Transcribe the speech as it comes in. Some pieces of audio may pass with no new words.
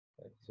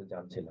কিছু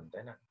জানছিলাম,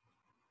 তাই না?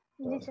 তো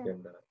জি আজকে স্যার।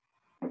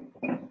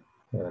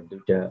 আমরা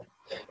দুইটা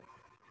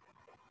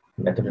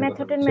মেথডের কথা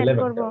মেথডের ম্যাথ বলছিলাম,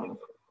 করব। একটা হলো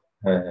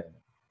হ্যাঁ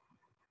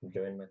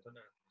জয়েন মেথড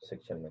আর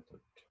সেকশন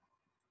মেথড।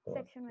 তো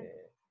সেকশন আজকে ম্যাথ।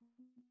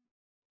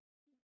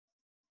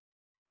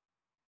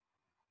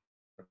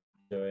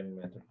 জয়েন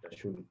মেথডটা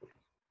শুরু করি,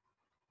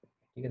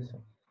 ঠিক আছে?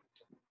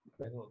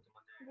 দেখো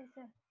তোমাদের জি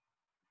স্যার।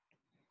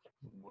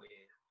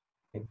 বইয়ে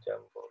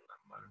এক্সাম্পল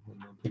নাম্বার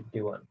হলো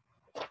 51।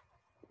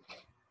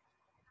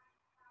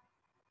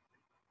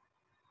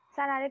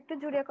 স্যার আরেকটু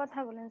জোরে কথা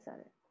বলেন স্যার।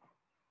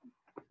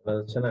 শোনা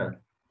যাচ্ছে না?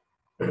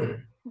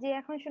 জি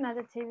এখন শোনা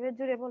যাচ্ছে, এবার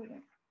জোরে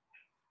বলবেন।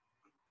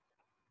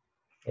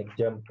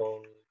 এক্সাম্পল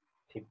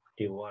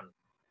 51,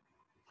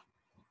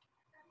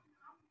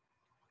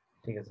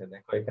 ঠিক আছে?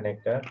 দেখো এখানে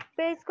একটা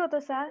পেজ কত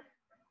স্যার?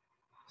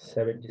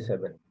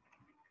 77।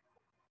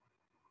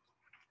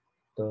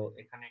 তো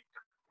এখানে একটা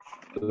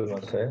প্রবলেম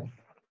আছে।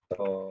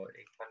 তো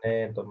এখানে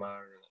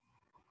তোমার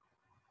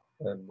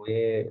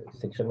বইয়ে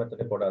সেকশন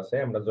মেথডে পড়া আছে,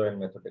 আমরা জয়েন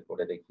মেথডে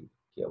করে দেখি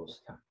কি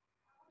অবস্থা,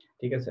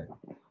 ঠিক আছে?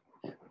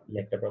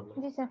 একটা প্রবলেম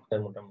জি স্যার।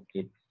 মোটামুটি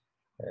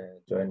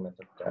জয়েন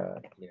মেথডটা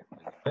ক্লিয়ার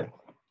হয়ে যাবে।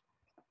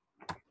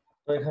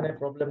 তো এখানে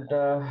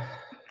প্রবলেমটা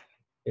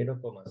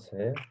এরকম আছে।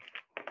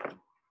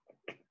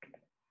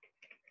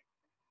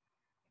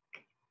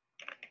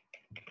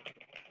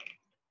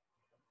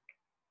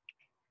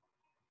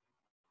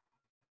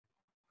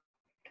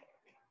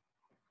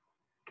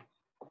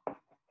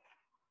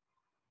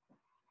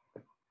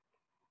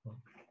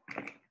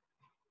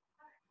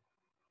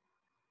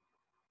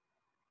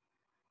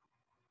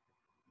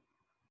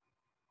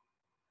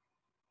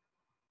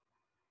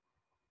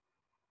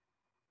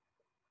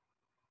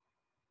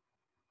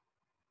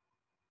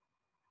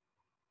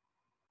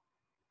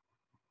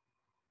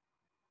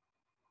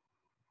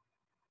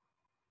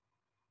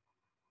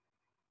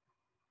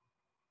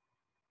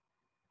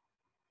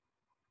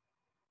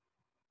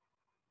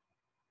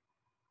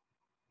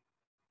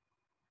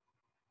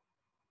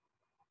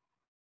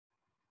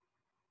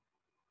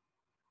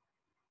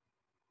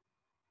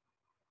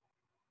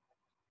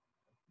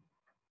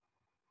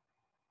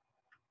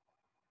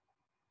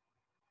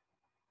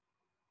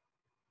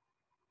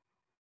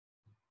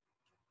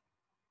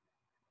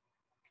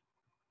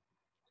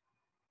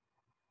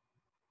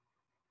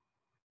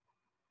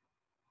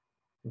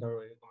 ধরো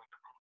এরকম একটা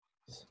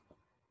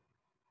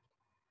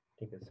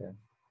ঠিক আছে।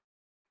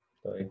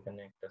 তো এখানে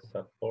একটা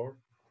সাপোর্ট,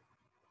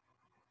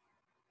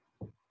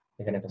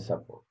 এখানে একটা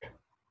সাপোর্ট,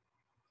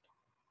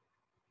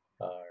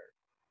 আর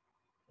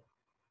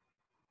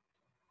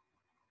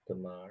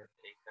তোমার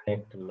এখানে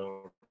একটা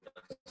লোড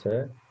আছে,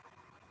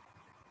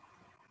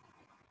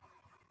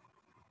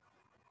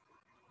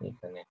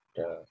 এখানে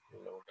একটা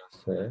লোড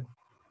আছে,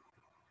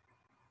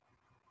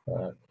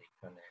 আর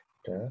এখানে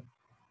একটা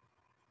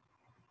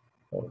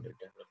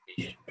এটা হলো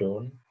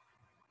পিস্টন,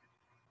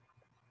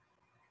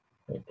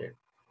 এটা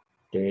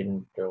 10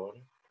 টন,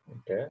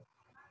 এটা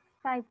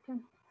 5 টন।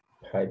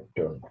 5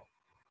 টন,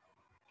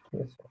 ঠিক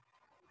আছে?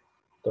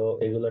 তো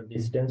এগুলোর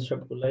ডিসটেন্স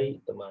সবগুলাই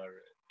তোমার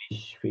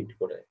 20 ফিট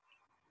করে,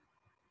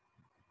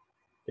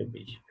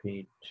 20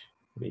 ফিট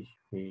 20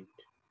 ফিট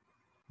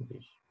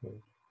 20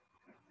 ফিট।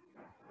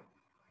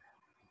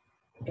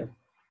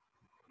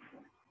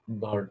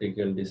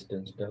 ভার্টিক্যাল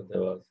ডিসটেন্সটা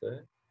দেওয়া আছে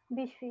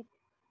 20 ফিট।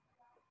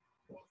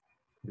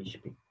 20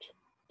 ফিট,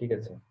 ঠিক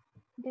আছে?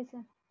 জি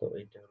স্যার। তো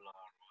এটা হলো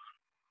R1,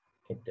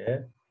 এটা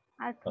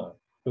আর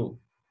R2।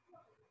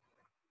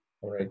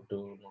 আমরা একটু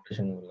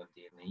নোটেশন গুলো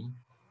দিয়ে নেই,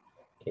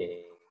 A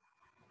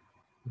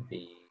B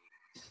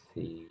C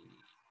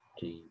D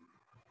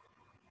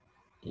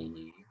E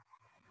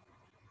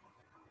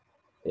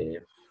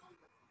F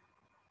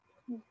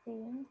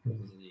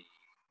G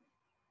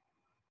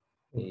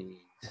Z H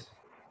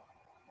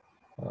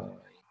I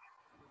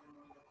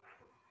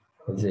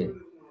J,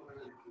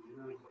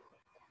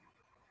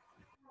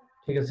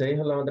 ঠিক আছে? এই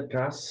হলো আমাদের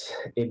ট্রাস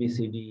A B C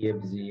D E F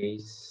G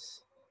H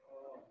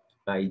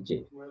I J,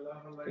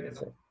 ঠিক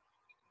আছে?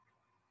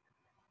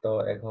 তো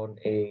এখন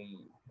এই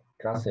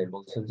ট্রাসে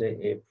বলছে যে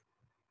if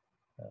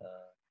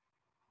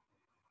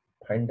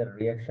find the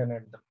reaction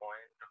at the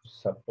point of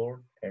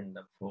support and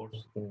the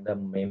force in the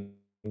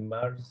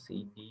member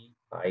CD,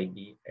 ID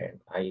and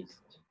IS,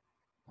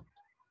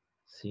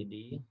 CD,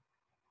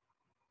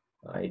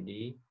 ID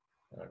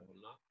আর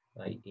হলো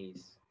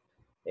IS।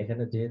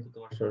 এখানে যেহেতু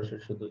তোমার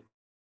সরাসরি শুধু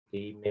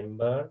এই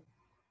মেম্বার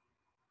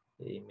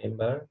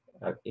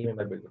আর এই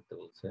মেম্বার বের করতে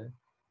বলছে,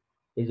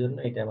 এই জন্য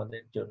এটা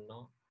আমাদের জন্য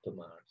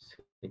তোমার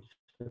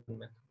সেকশন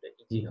মেথডে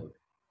ইজি হবে,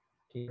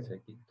 ঠিক আছে?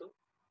 কিন্তু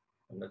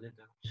আমরা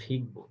যেটা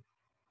শিখবো,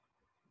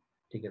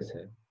 ঠিক আছে?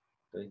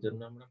 তো এই জন্য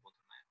আমরা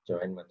প্রথমে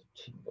জয়েন মেথড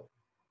শিখবো,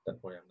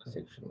 তারপরে আমরা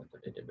সেকশন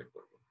মেথড এটা বের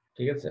করবো,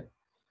 ঠিক আছে?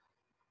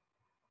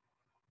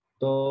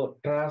 তো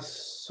ট্রাস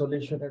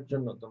সলিউশনের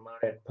জন্য তোমার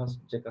এট ফার্স্ট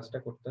যে কাজটা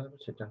করতে হবে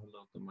সেটা হলো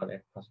তোমার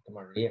এট ফার্স্ট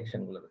তোমার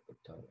রিঅ্যাকশন গুলো বের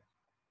করতে হবে,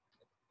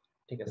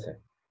 ঠিক আছে?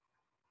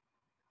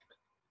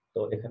 তো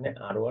এখানে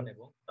R1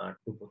 এবং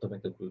R2 প্রথমে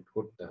ক্যালকুলেট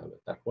করতে হবে,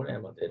 তারপরে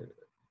আমাদের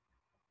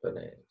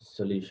মানে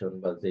সলিউশন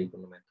বা যেই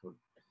কোনো মেথড,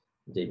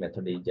 যেই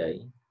মেথডেই যাই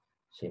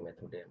সেই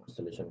মেথডে আমার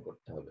সলিউশন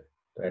করতে হবে।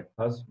 তো এট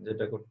ফার্স্ট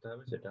যেটা করতে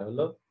হবে সেটা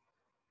হলো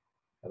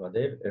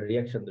আমাদের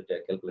রিঅ্যাকশন দুটো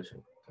ক্যালকুলেশন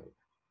করতে হবে,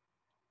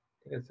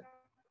 ঠিক আছে?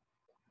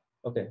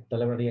 ওকে,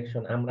 তাহলে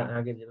আমরা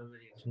আগে যেভাবে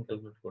রিঅ্যাকশন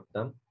ক্যালকুলেট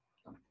করতাম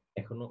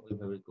এখনো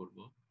ওইভাবেই করব,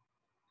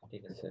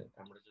 ঠিক আছে?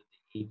 আমরা যদি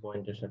এই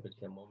পয়েন্টের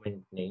সাপেক্ষে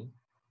মোমেন্ট নেই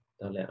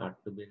তাহলে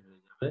R2 বের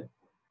হয়ে যাবে,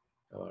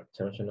 আবার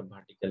সামেশন অফ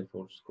ভার্টিক্যাল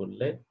ফোর্স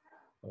করলে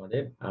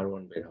আমাদের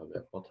R1 বের হবে,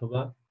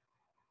 অথবা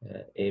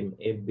এম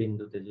এফ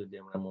বিন্দুতে যদি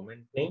আমরা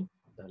মোমেন্ট নেই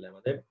তাহলে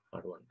আমাদের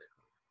R1 বের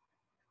হবে।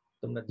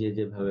 তোমরা যে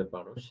যেভাবে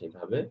পারো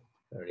সেভাবে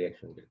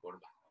রিঅ্যাকশন বের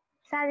করবা।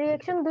 স্যার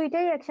রিঅ্যাকশন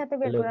দুইটাই একসাথে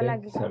বের করা ওকে,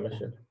 লাগবে?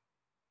 সামেশন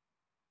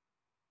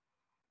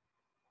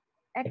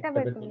একটা একটা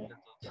বের বের করলে? করলে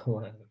তো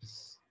তোমার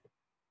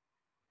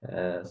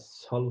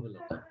সলভ হলো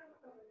না,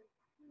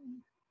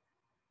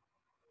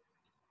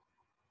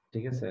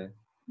 ঠিক আছে?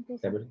 জি একটা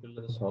স্যার। বের করলে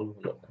তো সলভ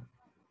হলো না।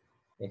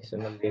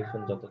 এক্সটার্নাল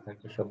রিঅ্যাকশন যত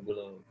থাকবে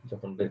সবগুলো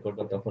যখন বের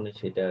করবা তখনই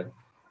সেটা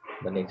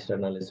মানে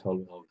এক্সটার্নালি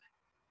সলভ হবে,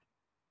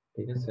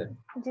 ঠিক আছে?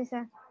 জি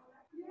স্যার।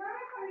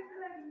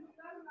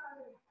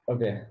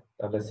 ওকে,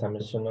 তাহলে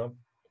summation of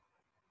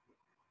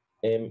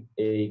M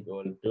A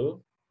equal to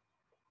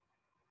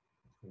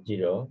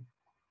 0,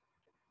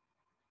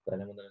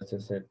 তাহলে আমাদের আছে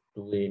স্যার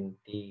 20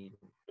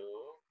 ইন্টু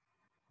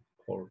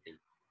 40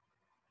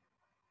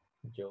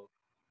 যোগ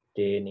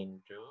 10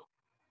 ইন্টু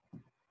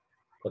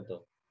কত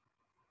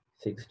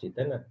 60,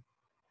 তাই না?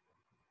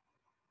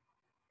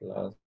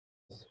 Plus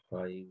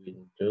 5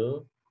 into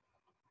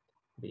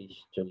 20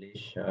 40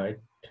 60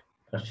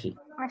 80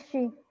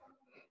 80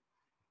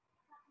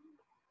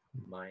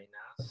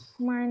 minus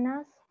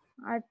minus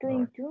R2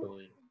 into 2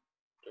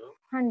 into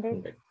 100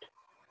 100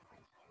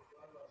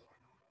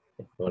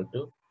 equal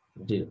to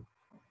 0।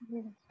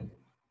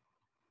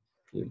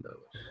 কি হলো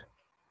আবার?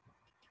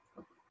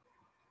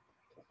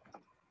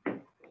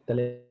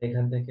 তাহলে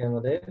এখান থেকে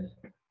আমাদের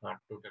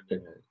R2 টা বের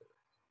হয়ে যাবে।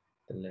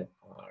 তাহলে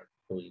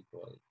R2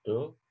 ইকুয়াল টু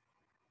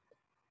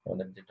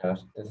আমাদের যেটা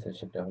আসতেছে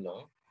সেটা হলো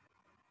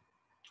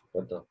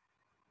কত,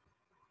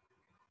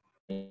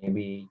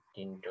 মেবি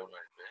 18 টন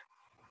আসবে,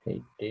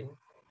 18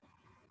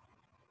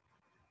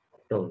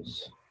 টনস,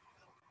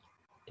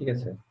 ঠিক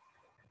আছে?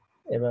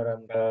 এবার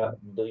আমরা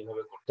দুই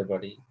ভাবে করতে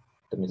পারি।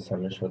 তুমি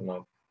summation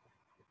of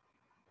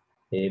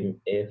M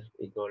F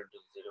equal to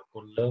 0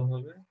 করলেও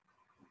হবে,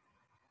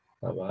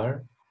 আবার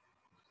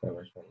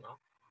summation of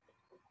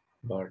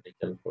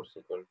vertical force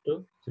equal to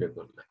 0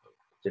 করলে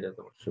হবে, যেটা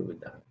তোমার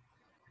সুবিধা হয়,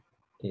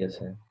 ঠিক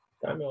আছে?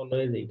 তা আমি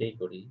অলওয়েজ এইটাই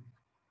করি,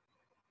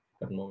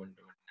 কারণ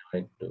মোমেন্টাম নেওয়া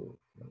একটু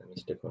মানে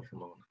মিস্টেক হওয়ার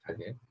সম্ভাবনা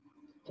থাকে,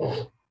 তো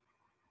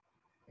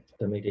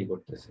আমি এটাই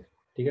করতেছি,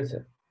 ঠিক আছে?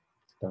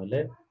 তাহলে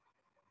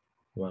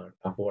তোমার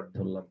আপওয়ার্ড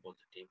ধরলাম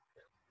পজিটিভ,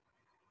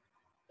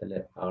 তাহলে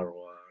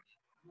R1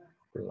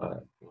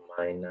 plus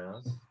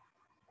minus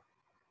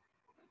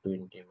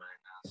 20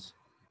 minus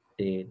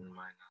 10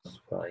 minus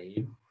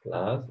 5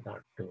 plus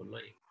R2 হলো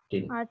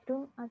 18 R2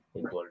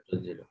 ইকুয়াল টু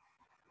 0।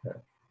 হ্যাঁ,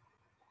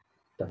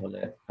 তাহলে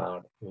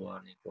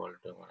R1 ইকুয়াল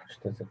টু আমার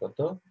আসতেছে কত,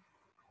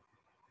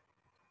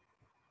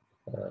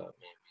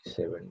 মেবি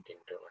 17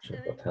 টন আসার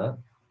কথা।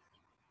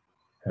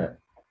 হ্যাঁ,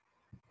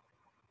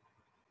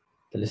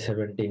 তাহলে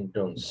 17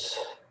 টনস।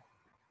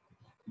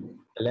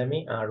 তাহলে আমি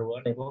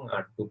R1 এবং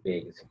R2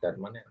 পেয়ে গেছি, তার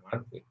মানে আমার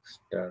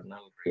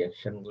এক্সটার্নাল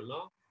রিঅ্যাকশন গুলো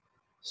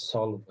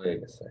সলভ হয়ে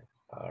গেছে।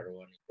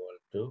 R1 ইকুয়াল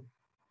টু,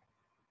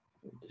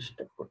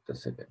 ডিস্টার্ব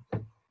করতেছে কেন?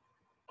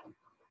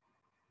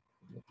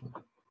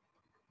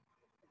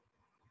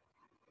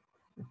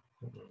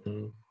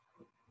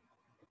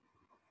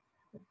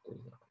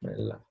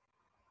 ঝামেলা।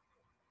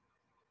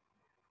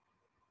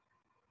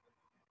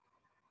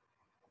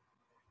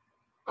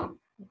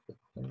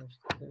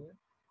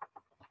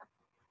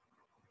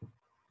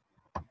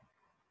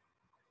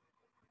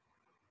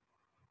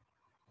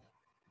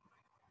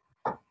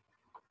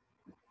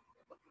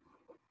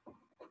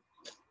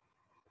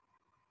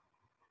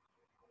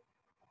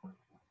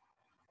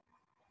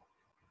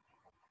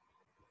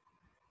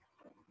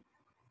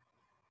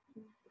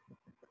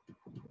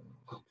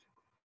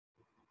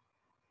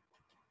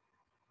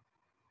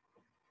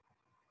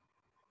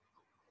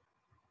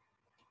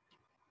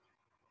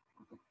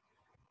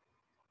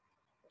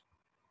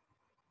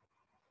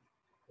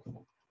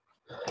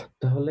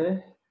 তাহলে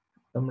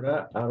আমরা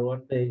R1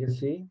 পেয়ে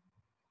গেছি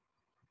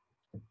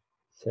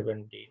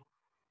 17,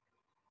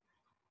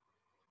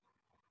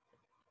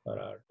 আর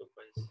R2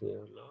 পাইছি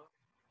হলো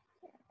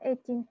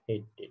 18।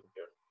 18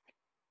 জন।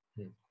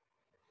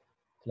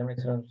 তাহলে আমরা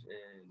এক্সটার্নাল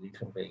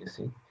রিঅ্যাকশন পেয়ে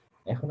গেছি।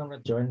 এখন আমরা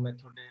জয়েন্ট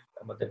মেথডে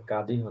আমাদের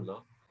কাজই হলো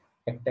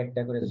একটা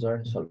একটা করে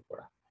জয়েন্ট সলভ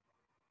করা,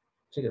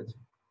 ঠিক আছে?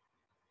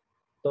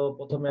 তো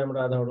প্রথমে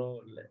আমরা ধরো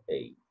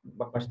এই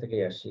বাম পাশ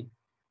থেকেই আসি,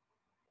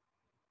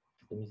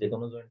 তুমি যে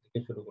কোনো জয়েন্ট থেকে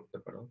শুরু করতে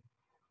পারো।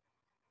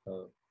 তো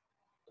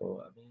তো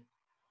আমি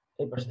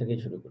এই পাশ থেকেই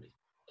শুরু করি,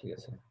 ঠিক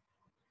আছে?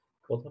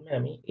 প্রথমে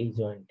আমি এই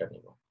জয়েন্টটা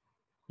নিব।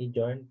 এই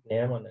জয়েন্ট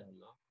নেওয়া মানে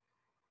হলো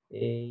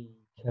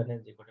এইখানে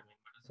যে কটা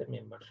মেম্বার আছে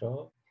মেম্বার সহ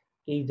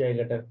এই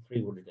জায়গাটার ফ্রি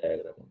বডি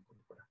ডায়াগ্রাম অঙ্কন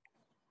করা,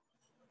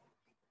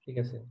 ঠিক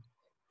আছে?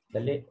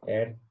 তাহলে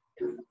অ্যাট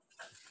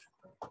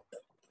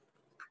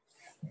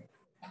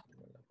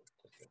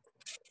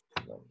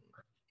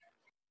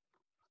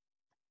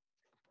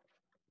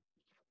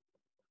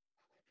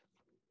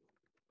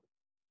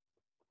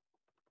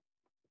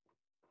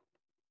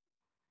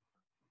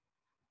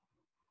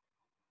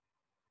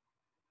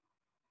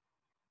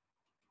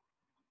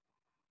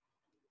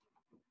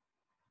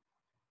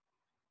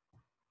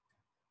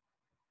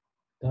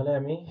তাহলে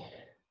আমি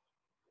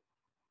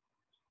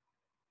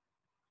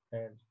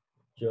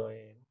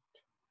জয়েন্ট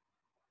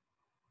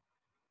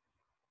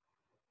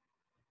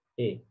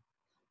এ,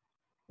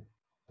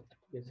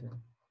 ঠিক আছে,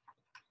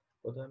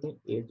 প্রথমে আমি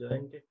এ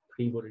জয়েন্টের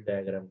ফ্রি বডি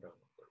ডায়াগ্রামটা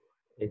অঙ্কন করবো।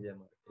 এই যে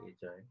আমার এ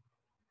জয়েন্ট,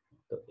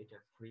 তো এটা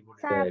ফ্রি বডি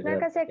স্যার আপনার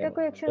কাছে ডায়াগ্রামটা একটা কেমন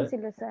কোয়েকশন হবে?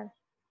 ছিল স্যার।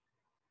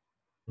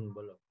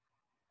 বলো।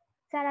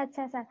 স্যার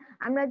আচ্ছা স্যার,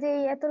 আমরা যে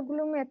এই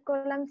এতগুলো ম্যাথ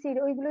করলাম সির,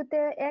 ওইগুলোতে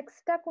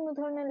এক্সট্রা কোনো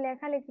ধরনের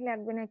লেখালেখি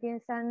লাগবে নাকি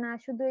স্যার? না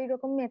শুধু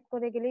এইরকম ম্যাথ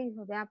করে গেলেই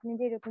হবে, আপনি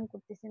যে এরকম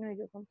করতেছেন ওই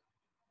রকম?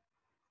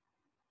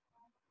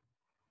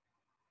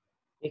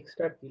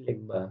 এক্সট্রা কি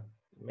লিখবা?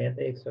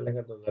 ম্যাথে এক্সট্রা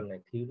লেখার দরকার নাই,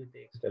 থিওরিতে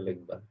এক্সট্রা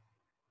লিখবা।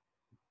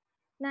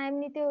 না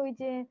এমনিতে ওই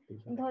যে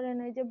বুঝছো? ধরেন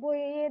ওই যে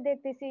বইয়ে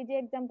দেখতেছি যে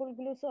এক্সাম্পল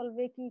গুলো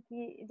সলভে কি কি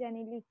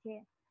জানি লিখে,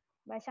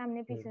 বা সামনে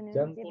পিছনে যে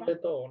এক্সাম্পলে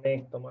তো অনেক,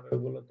 তোমার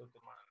ওগুলো তো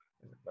তোমার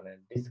মানে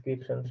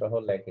ডিসক্রিপশন সহ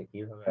লেখে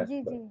কিভাবে জি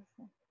আসবে। জি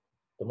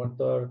তোমার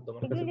তো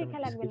তোমার এগুলি কাছে তো আমি লেখা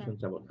লাগবে না। ডিসক্রিপশন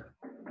চাবো না,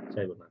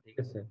 চাইবো না, ঠিক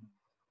আছে।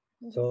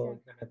 জি তো স্যার।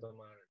 এখানে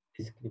তোমার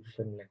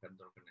ডিসক্রিপশন লেখার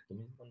দরকার নেই,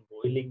 তুমি যখন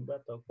বই লিখবা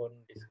তখন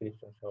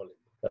ডিসক্রিপশন সহ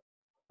লিখবে,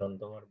 কারণ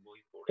তোমার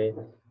বই পড়ে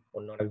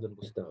অন্য আরেকজন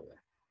বুঝতে হবে।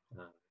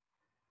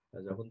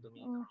 আর যখন তুমি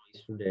ও, ধরো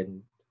স্টুডেন্ট,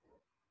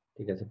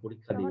 ঠিক আছে,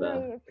 পরীক্ষা তখন দিবা,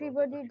 ওই ফ্রি তখন তো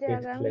বডি খালি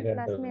টেক্সট ডায়াগ্রাম লেখার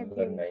প্লাস ম্যাথ দরকার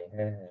দিয়ে দিন। নাই।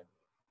 হ্যাঁ, হ্যাঁ।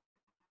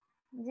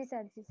 জি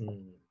স্যার জি স্যার।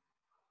 হুম,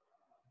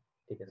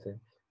 ঠিক আছে।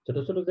 ছোট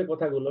ছোট যে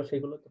কথাগুলো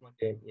সেগুলো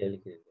তোমাকে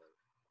লিখে দিতে হবে,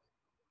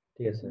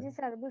 ঠিক আছে। জি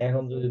স্যার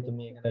এখন বুঝতেছি যদি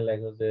তুমি বুঝতেছি। এখানে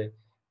লেখো যে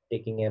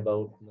taking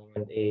about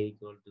moment A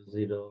equal to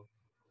zero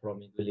from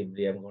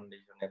equilibrium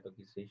condition, এত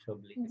কিছু সব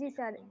লিখে জি দিলে তো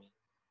স্যার। তুমি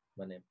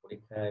মানে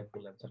পরীক্ষায়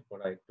ফুল অ্যান্সার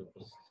করা একটু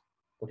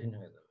কঠিন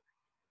হয়ে যাবে,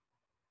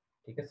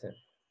 ঠিক আছে।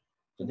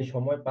 যদি জি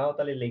সময় পাও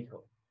তাহলে লেখো,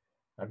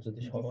 আর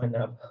যদি জি সময় স্যার।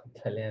 না পাও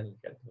তাহলে আর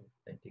লেখার দরকার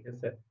নাই, ঠিক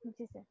আছে।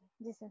 জি স্যার।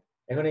 জি স্যার।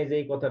 এখন এই যে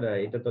এই কথাটা,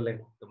 এটা তো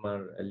তোমার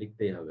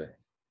লিখতেই হবে,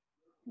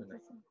 জি তাই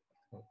স্যার।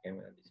 না?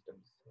 ক্যামেরা ডিস্টার্ব,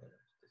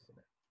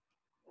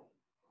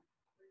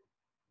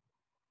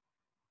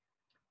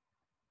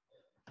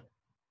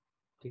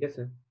 ঠিক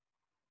আছে।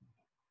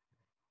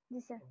 জি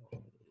স্যার।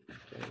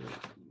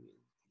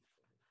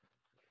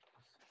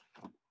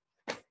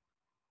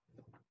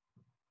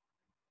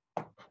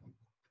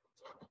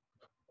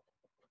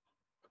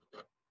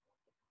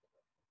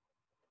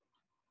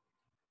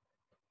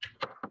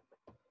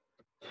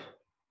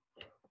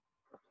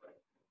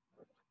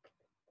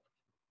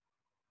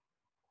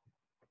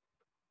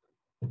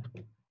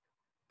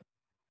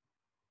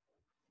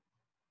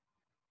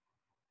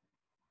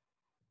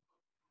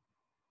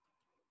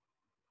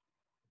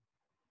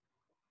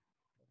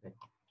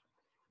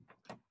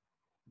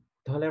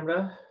 তাহলে আমরা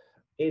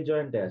এই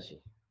জয়েন্টে আসি,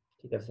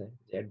 ঠিক আছে,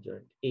 জেড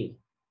জয়েন্ট এ।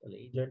 তাহলে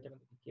এই জয়েন্টে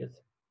আমাদের কি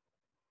আছে?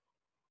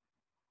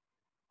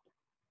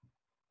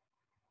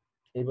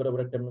 এই বরাবর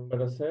একটা মেম্বার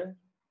আছে,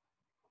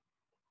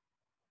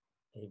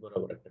 এই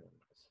বরাবর একটা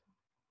মেম্বার আছে,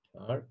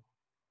 আর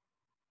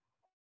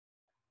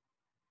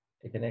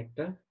এখানে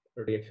একটা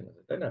রিঅ্যাকশন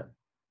আছে, তাই না?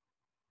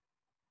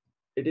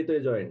 এটি তো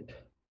এই জয়েন্ট,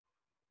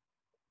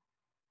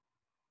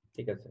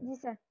 ঠিক আছে। জি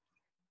স্যার।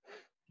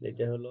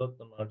 এটা হলো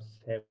তোমার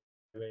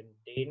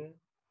 17,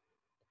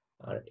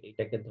 আর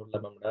এটাকে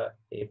ধরলাম আমরা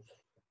এফ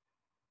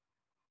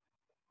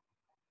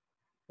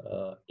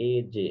এ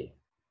জে,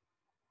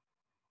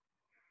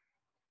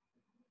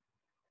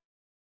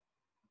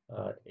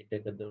 আর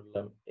এটাকে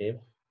ধরলাম F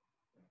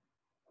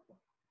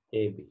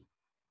A B,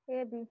 A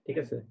B. ঠিক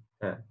আছে।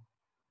 হ্যাঁ,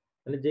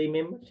 মানে যেই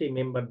মেম্বার সেই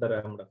মেম্বার দ্বারা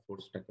আমরা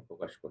ফোর্সটাকে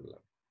প্রকাশ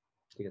করলাম,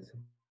 ঠিক আছে।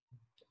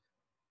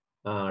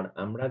 আর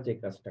আমরা যে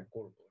কাজটা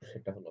করব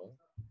সেটা হলো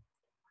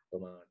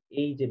তোমার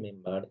এই যে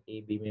মেম্বার এ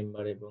বি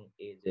মেম্বার এবং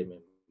এ যে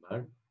মেম্বার,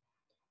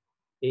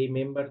 এই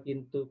মেম্বার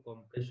কিন্তু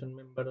কম্প্রেশন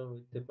মেম্বারও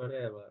হইতে পারে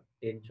আবার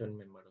টেনশন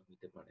মেম্বারও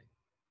হইতে পারে।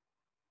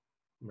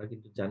 আমরা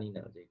কিন্তু জানি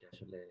না যে এটা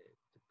আসলে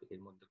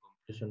এর মধ্যে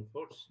কম্প্রেশন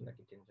ফোর্স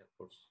নাকি টেনশন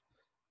ফোর্স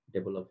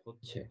ডেভেলপ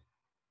হচ্ছে,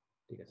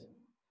 ঠিক আছে।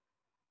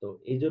 তো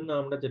এই জন্য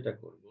আমরা যেটা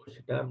করব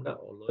সেটা আমরা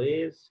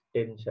অলওয়েজ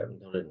টেনশন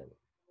ধরে নেব,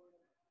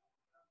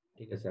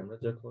 ঠিক আছে। আমরা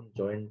যখন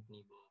জয়েন্ট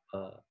নিব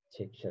বা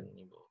সেকশন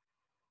নিব,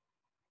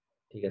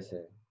 ঠিক আছে,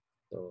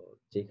 তো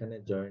যেখানে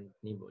জয়েন্ট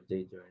নিব,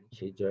 যেই জয়েন্ট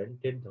সেই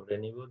জয়েন্টের ধরে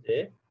নিব যে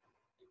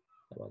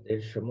আমাদের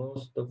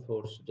সমস্ত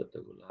ফোর্স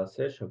যতগুলো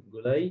আছে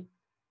সবগুলাই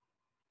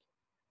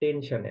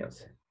টেনশনে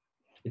আছে,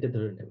 এটা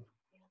ধরে নেব,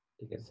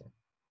 ঠিক আছে।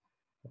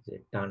 যে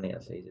টানে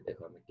আছে, এই যে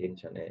দেখো আমি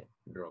টেনশনে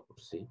ড্র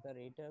করছি। স্যার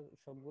এটা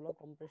সবগুলা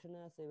কম্প্রেশনে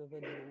আছে এভাবে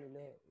ধরে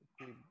নিলে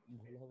কি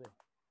ভুল হবে?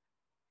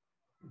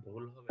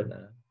 ভুল হবে না,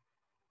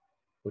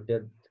 ওইটা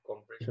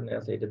কম্প্রেশনে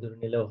আছে এটা ধরে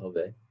নিলেও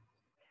হবে।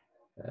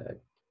 আহ,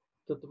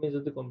 তো তুমি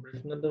যদি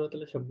কম্প্রেশনে ধরো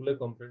তাহলে সবগুলোই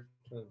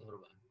কম্প্রেশনে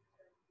ধরবা,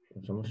 কোনো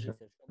জি সমস্যা।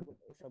 স্যার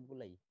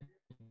সবগুলাই।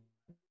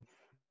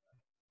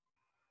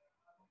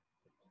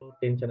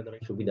 টেনশনে ধরে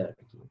সুবিধা আর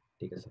কি,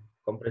 ঠিক আছে।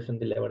 কম্প্রেশন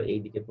দিলে আবার এই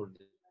দিকে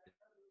পড়তে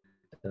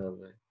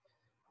হবে,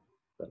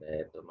 মানে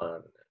তোমার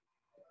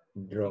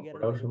ড্র ফিগারে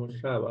করাও দেখে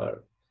সমস্যা পড়তে হবে। আবার।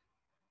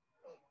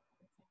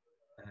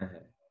 হ্যাঁ,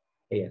 হ্যাঁ,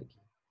 এই আর কি,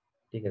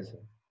 ঠিক আছে।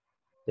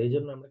 তো এই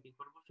জন্য আমরা কি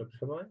করবো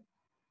সবসময়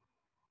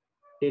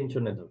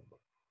টেনশনে ধরবো,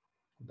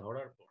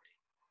 ধরার পরে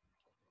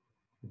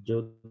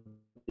যদি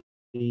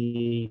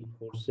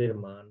ফোর্সের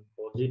মান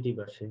পজিটিভ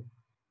আসে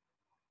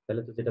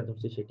তাহলে তো যেটা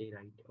ধরছি সেটাই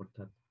রাইট,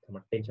 অর্থাৎ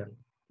তোমার টেনশন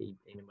এই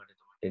মেম্বারে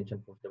তোমার টেনশন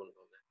ফোর্স ডেভেলপ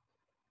হবে,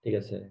 ঠিক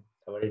আছে।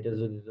 আবার এটা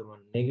যদি তোমার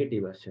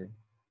নেগেটিভ আসে,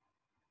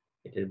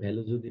 এটার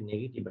ভ্যালু যদি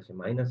নেগেটিভ আসে,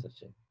 মাইনাস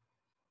আসে,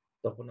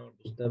 তখন আমার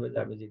বুঝতে হবে যে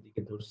আমি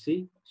যেদিকে ধরছি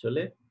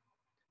আসলে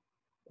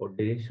ওর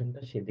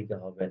ডিরেকশনটা সেদিকে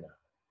হবে না,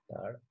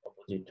 তার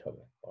অপোজিট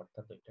হবে,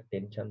 অর্থাৎ ওইটা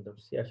টেনশন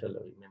ধরছি, আসলে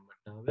ওই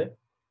মেম্বারটা হবে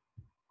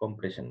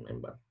কম্প্রেশন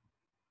মেম্বার।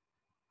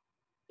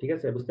 ঠিক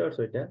আছে, বুঝতে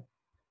পারছো এটা?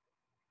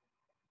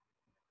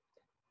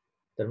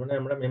 তার মানে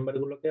আমরা মেম্বার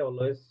গুলোকে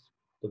অলওয়েজ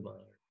তোমার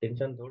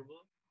টেনশন ধরবো,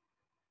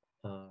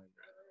 আর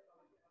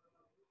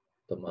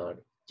তোমার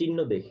চিহ্ন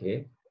দেখে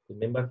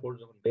মেম্বার ফোর্স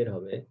যখন বের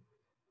হবে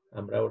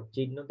আমরা ওর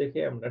চিহ্ন দেখে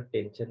আমরা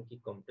টেনশন কি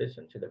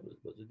কম্প্রেশন সেটা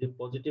বুঝবো। যদি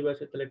পজিটিভ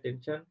আসে তাহলে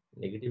টেনশন,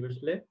 নেগেটিভ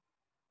আসলে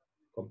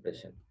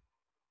কম্প্রেশন।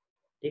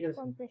 ঠিক আছে,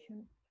 কম্প্রেশন।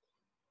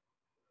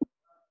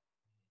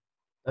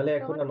 তাহলে তো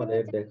এখন আমার কি আমাদের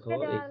হচ্ছে দেখো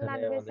দেওয়া এখানে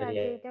লাগবে আমাদের স্যার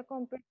যে এটা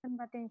কম্প্রেশন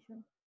বা টেনশন?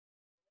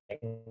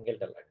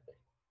 অ্যাঙ্গেলটা লাগবে,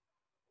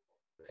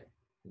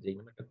 যে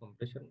একটা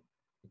কম্প্রেশন,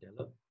 এটা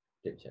হলো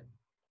টেনশন।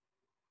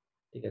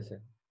 ঠিক আছে,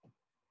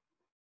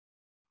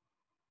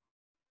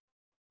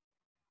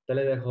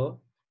 তাহলে দেখো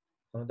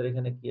আমাদের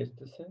এখানে কি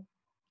আসতেছে,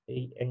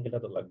 এই অ্যাঙ্গেলটা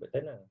তো লাগবে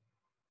তাই না,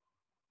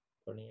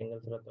 কারণ এই অ্যাঙ্গেল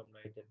ছাড়া তো আমরা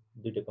এটা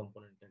দুইটা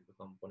কম্পোনেন্ট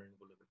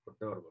গুলো বের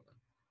করতে পারবো না।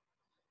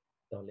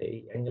 তাহলে এই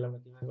অ্যাঙ্গেল আমরা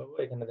কিভাবে পাবো,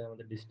 এখানে যে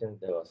আমাদের ডিসটেন্স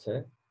দেওয়া আছে,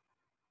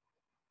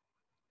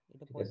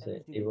 এটা ঠিক আছে, 45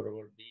 এই ডিগ্রি।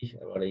 বরাবর 20,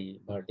 আবার এই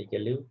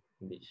ভার্টিক্যালিও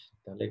 20,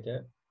 তাহলে এটা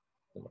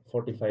তোমার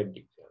 45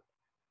 ডিগ্রি হবে।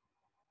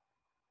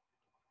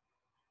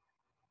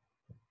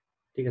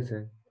 ঠিক আছে,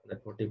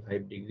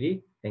 45 ডিগ্রি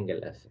অ্যাঙ্গেল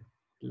আছে।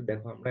 তাহলে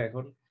দেখো আমরা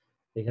এখন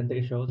এখান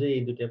থেকে সহজেই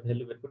এই দুটো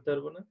ভ্যালু বের করতে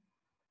পারবো না,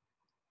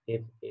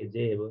 এফ এ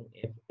জে এবং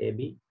এফ এ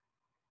বি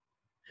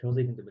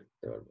সহজেই কিন্তু বের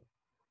করতে পারবো।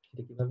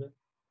 সেটা কিভাবে,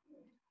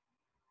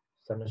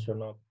 সামেশন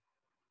অফ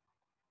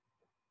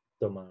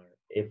তোমার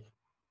এফ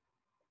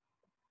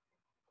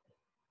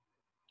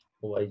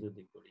ওয়াই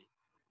যদি করি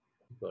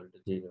ইকুয়াল টু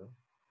 0,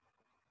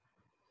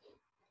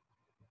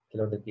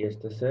 তাহলে আমাদের কি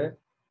আসতেছে,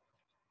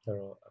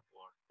 ধরো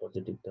আপওয়ার্ড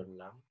পজিটিভ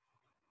ধরলাম,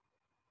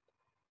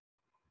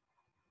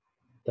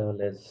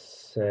 তাহলে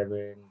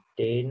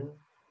 17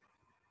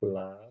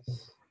 plus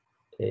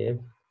F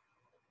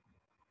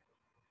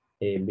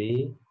A B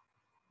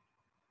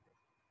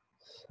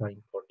sign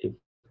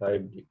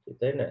 45 degree,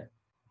 তাই না,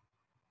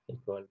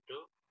 ইকুয়াল টু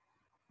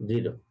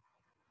 0,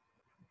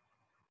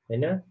 তাই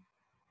না,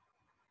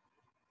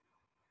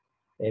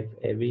 F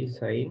A B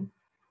sign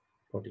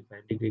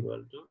 45 degree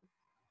equal to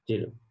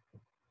 0।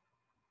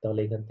 তাহলে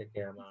এখান থেকে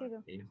আমার 0।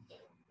 F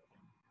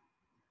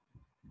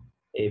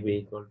A B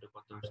equal to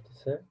কত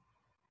আসতেছে,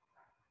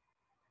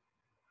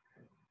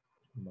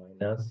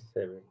 minus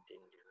 17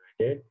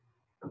 divided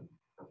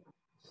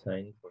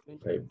sign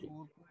 45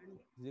 degree,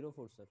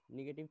 24.04 sir,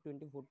 negative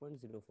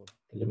 24.04।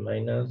 তাহলে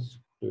মাইনাস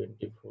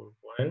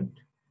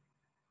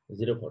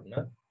 24.04 না,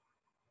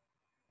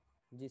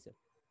 জি স্যার।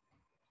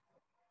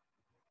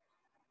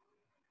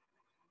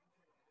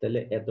 তাহলে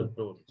এত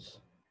টোনস,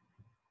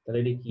 তাহলে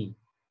এটা কি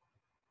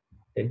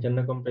টেনশন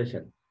না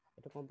কম্প্রেশন?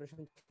 এটা কম্প্রেশন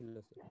ছিল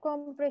স্যার।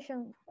 কম্প্রেশন।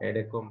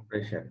 এটা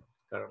কম্প্রেশন,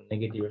 কারণ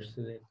নেগেটিভ আসছে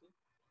যেহেতু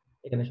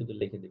এখানে শুধু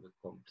লিখে দিবে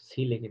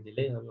সি লিখে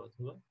দিলেই হবে,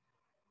 অথবা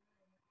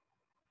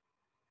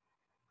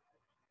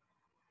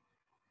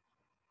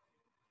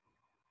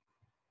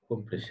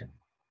কম্প্রেশন।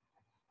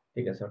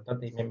 ঠিক আছে, অর্থাৎ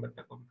এই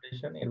মেম্বারটা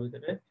কম্প্রেশন, এর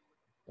ভিতরে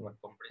তোমার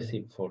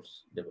কম্প্রেসিভ ফোর্স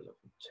ডেভেলপ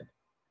হচ্ছে।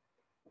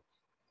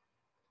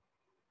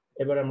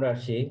 এবার আমরা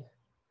আসি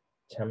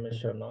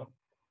summation of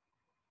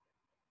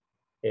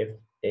F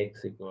x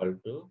equal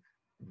to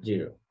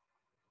 0,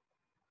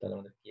 তাহলে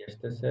আমাদের কি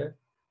আসতেছে,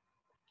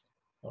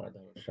 আমরা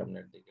ধরো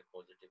সামনের দিকে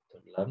পজিটিভ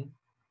ধরলাম,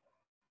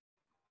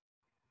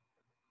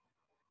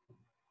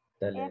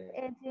 তাহলে F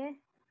A J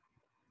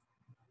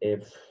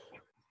F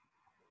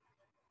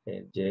A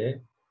J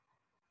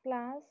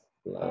plus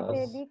F plus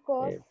A B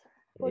cos F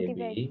A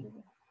B 45 degree,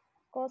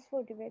 cos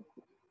 45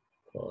 degree,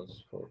 cos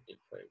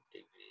 45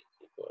 degree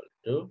equal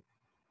to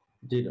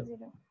 0।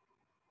 0।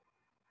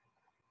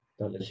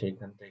 তাহলে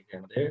সেইখান থেকে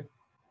আমাদের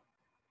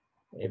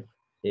এফ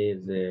এ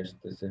জে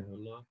আসতেছে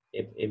হলো,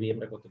 এফ এ বি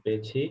আমরা কত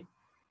পেয়েছি,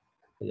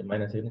 এই যে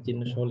মাইনাস এখানে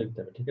চিহ্ন সহ লিখতে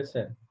হবে, ঠিক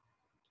আছে।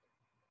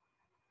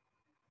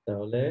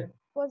 তাহলে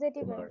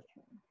পজিটিভ তোমার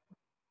আসবে।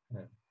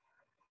 হ্যাঁ,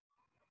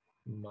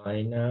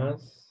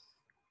 মাইনাস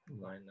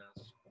মাইনাস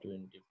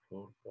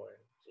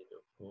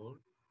 24.04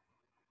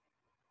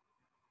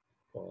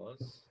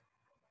 cos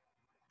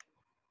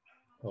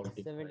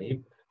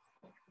 45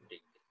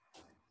 ডিগ্রি,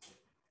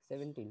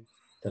 17।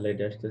 তাহলে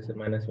এটা আসতেছে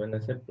মাইনাস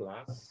মাইনাসে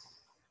প্লাস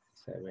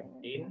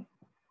 17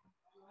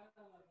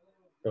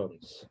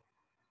 টনস,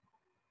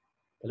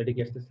 তাহলে এটা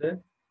কি আসতেছে,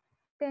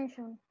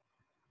 টেনশন।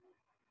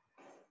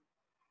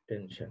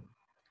 টেনশন,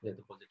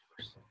 যেহেতু পজিটিভ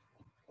আসছে।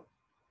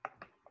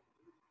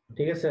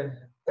 ঠিক আছে,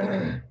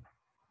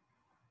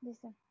 জি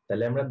স্যার।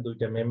 তাহলে আমরা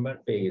দুইটা মেম্বার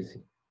পেয়ে গেছি,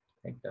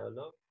 একটা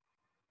হলো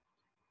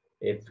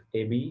এফ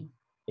এবি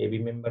এবি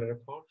মেম্বারের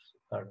ফোর্স,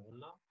 আর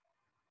হলো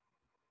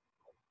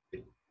এ যে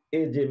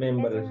এই যে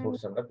মেম্বারের ফোর্স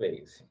আমরা পেয়ে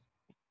গেছি।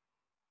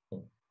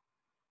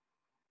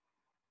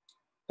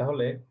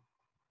 তাহলে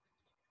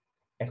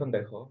এখন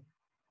দেখো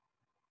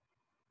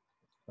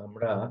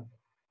আমরা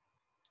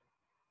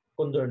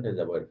কোন জয়েন্টে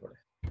যাব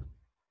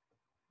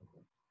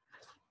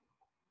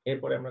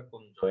এরপরে আমরা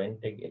কোন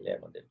জয়েন্টে গেলে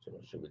আমাদের জন্য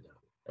সুবিধা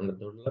হবে। আমরা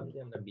ধরলাম যে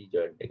আমরা বি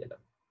জয়েন্টে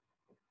গেলাম।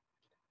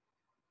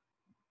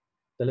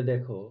 তাহলে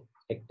দেখো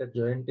একটা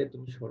জয়েন্টে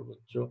তুমি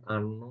সর্বোচ্চ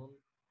আননোন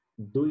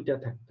দুইটা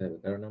থাকতে হবে,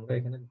 কারণ আমরা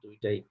এখানে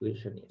দুইটা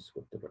ইকুয়েশন ইউজ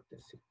করতে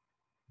পারতেছি।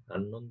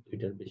 আননোন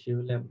দুইটার বেশি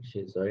হলে আমরা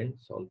সেই জয়েন্ট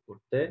সলভ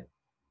করতে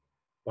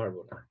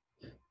পারবো না।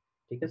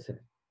 ঠিক আছে,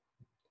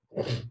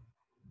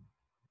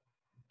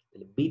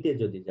 তাহলে বি তে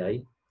যদি যাই,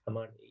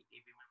 আমার এই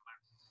এবি মেম্বার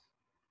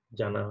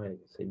জানা হয়ে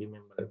গেছে, এবি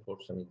মেম্বারের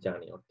ফোর্স আমি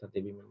জানি, অর্থাৎ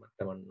এবি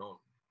মেম্বারটা আমার নোন।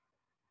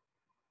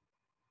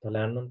 তাহলে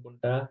আননোন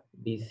কোনটা?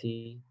 বিসি,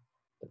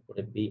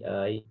 তারপরে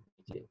বিআই,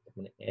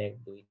 মানে 1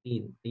 2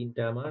 3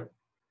 তিনটা আমার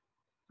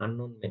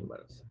আননোন মেম্বার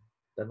আছে।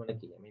 তার মানে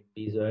কি আমি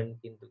বি জয়েন্ট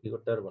কিন্তু কি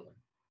করতে পারবো না,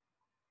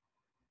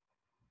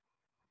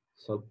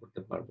 সলভ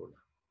করতে পারবো না।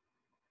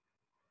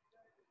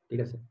 ঠিক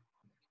আছে,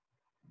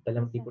 তাহলে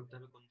আমার কি আচ্ছা, করতে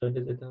হবে, কোন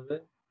জয়েন্টে যেতে হবে?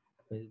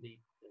 আমি যদি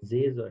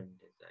জে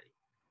জয়েন্টে যাই,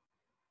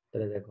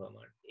 তাহলে দেখো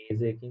আমার এ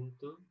জে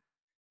কিন্তু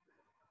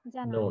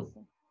জানা নোন।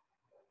 আছে।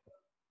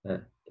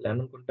 হ্যাঁ, তাহলে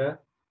আননোন কোনটা?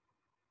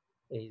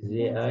 এই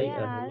জে আই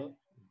বিজে আর আর হলো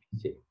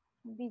জে।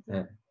 বিজে।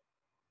 হ্যাঁ,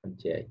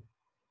 জে আই।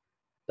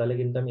 তাহলে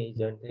কিন্তু আমি এই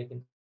জয়েন্ট থেকে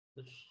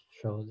কিন্তু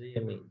সহজেই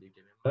আমি এই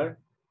দুইটা মেম্বার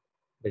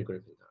বের করে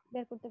ফেলতে পারবো।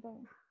 বের করতে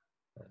পারবো।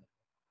 হ্যাঁ,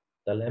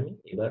 তাহলে আমি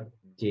এবার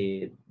জে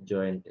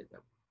জয়েন্টে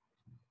যাব।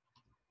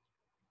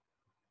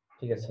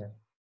 ঠিক আছে,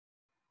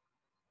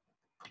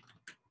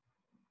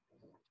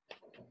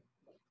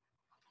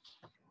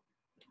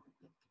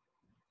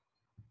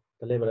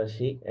 তাহলে এবার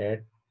আসি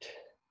এট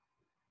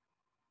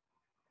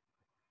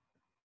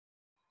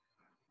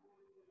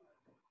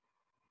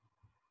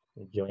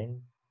জয়েন্ট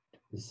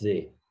জে।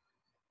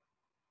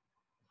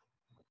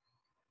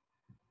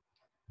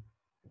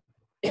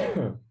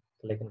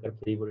 তাহলে এখানকার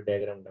ফ্রি বডি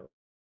ডায়াগ্রামটা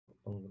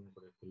অঙ্কন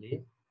করে ফেলি।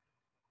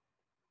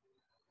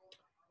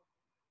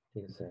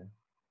 ঠিক আছে,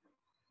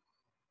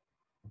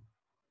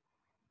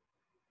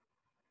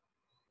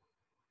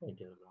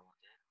 এটা হলো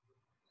আমাদের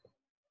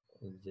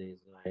জে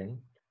জয়েন্ট।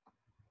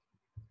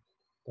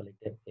 তাহলে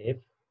এটা এফ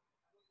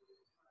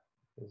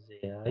জে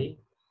আই,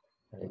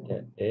 আর এটা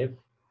এফ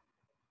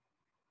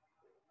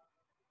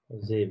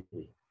জে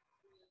বি,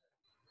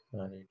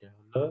 আর এটা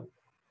হলো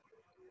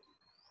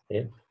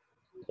এফ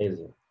এ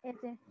জে। এই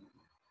যে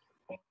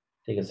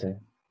ঠিক আছে,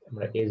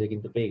 আমরা এ জে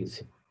কিন্তু পেয়ে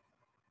গেছি।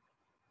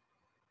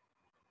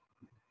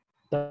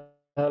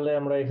 তাহলে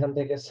আমরা এখান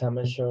থেকে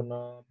summation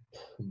of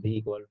V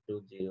equal to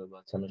 0 বা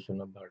summation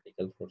of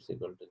vertical force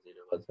equal to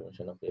 0 বা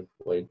summation of F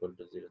Y equal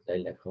to 0 তাই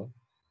লেখো,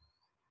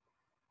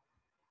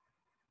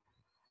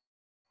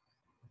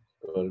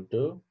 ইকুয়াল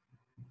টু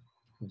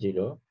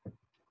 0।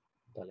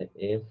 তাহলে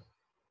F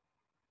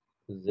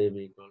J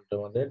B equal to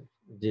আমাদের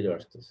 0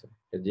 আসতেছে,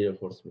 0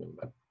 ফোর্স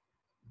মেম্বার।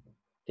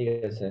 ঠিক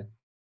আছে,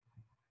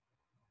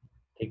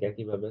 ঠিক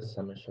একইভাবে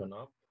সামেশন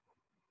অফ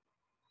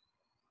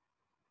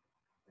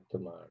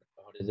তোমার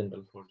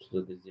হরিজন্টাল ফোর্স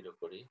যদি 0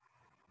 করি,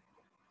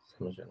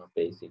 summation of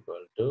H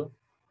equal to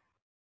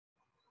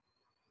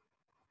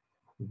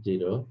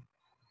 0।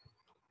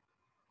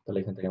 তাহলে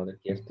এখান থেকে আমাদের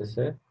কি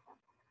আসতেছে,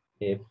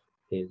 এফ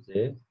এ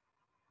জে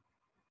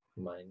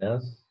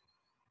মাইনাস,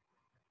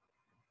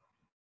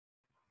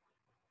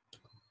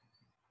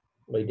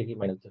 এটা কি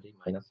মাইনাস ধরি,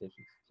 minus F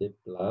J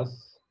plus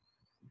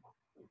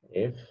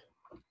F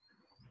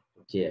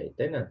J I,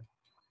 তাই না?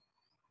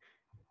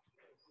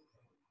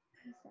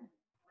 আচ্ছা,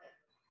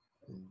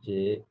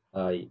 জে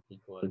আই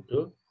ইকুয়াল টু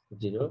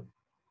 0।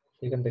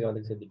 সেখান থেকে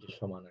আমাদের কাছে দুটো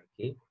সমান আর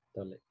কি।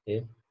 তাহলে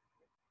F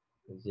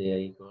J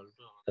I equal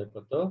to আমাদের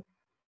কত,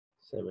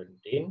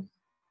 17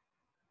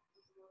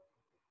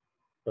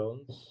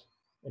 টনস।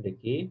 এটা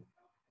কি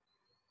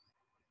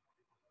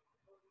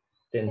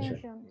টেনশন,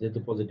 টেনশন। যেহেতু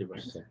পজিটিভ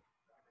আসছে।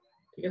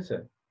 ঠিক আছে,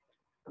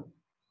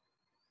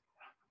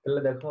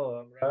 তাহলে দেখো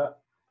আমরা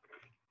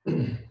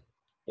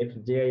এফ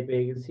জে আই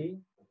পেয়ে গেছি,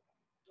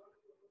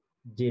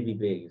 জেবি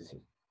পেয়ে গেছি।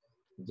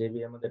 জেবি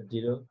আমাদের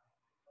 0।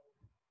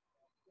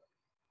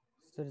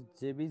 স্যার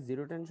জেবি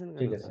জিরো টেনশন কেন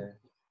ঠিক আছে, স্যার?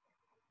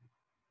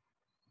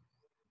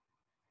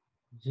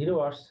 0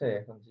 আসছে,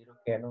 এখন 0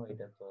 কেন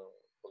এটা তো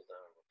বলতে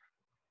পারবো না।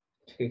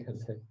 ঠিক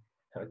আছে,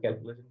 আমি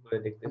ক্যালকুলেশন করে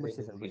দেখতেছি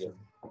বুঝছি এটা স্যার, 0, বুঝছি।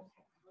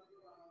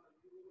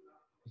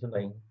 কিছু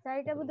নাই। স্যার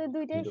এটা এখন বোধহয়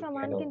দুইটাই 0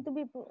 সমান কেন, কিন্তু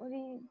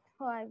বিপরীত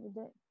হয়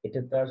বোধহয়। এটা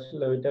তো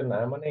আসলে ওইটা না,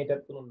 মানে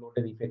এটার কোনো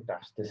লোডের ইফেক্ট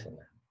আসতেছে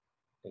না।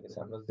 ঠিক আছে,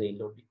 আমরা যেই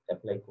লোড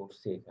অ্যাপ্লাই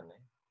করছি এখানে,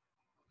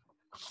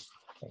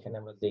 এখানে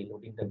আমরা যেই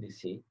লোডিংটা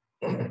দিছি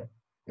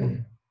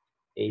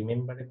এই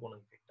মেম্বারে কোনো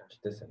ইফেক্ট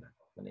আসতেছে না।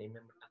 মানে এই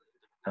মেম্বারটা যদি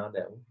তুমি না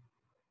দাও,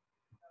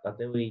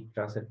 তাতে ওই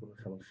ট্রাসের কোনো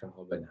সমস্যা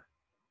হবে না।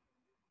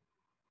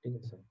 ঠিক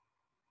আছে,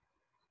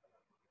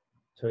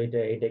 তো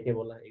এটাকে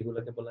বলা,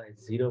 এগুলোকে বলা হয়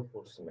জিরো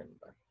ফোর্স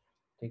মেম্বার।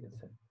 ঠিক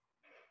আছে,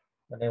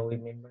 মানে ওই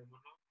মেম্বার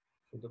গুলো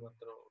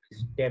শুধুমাত্র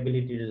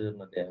স্টেবিলিটির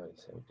জন্য দেওয়া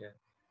হয়েছে, ওইটা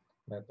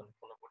মানে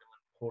কোনো পরিমাণ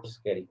ফোর্স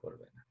ক্যারি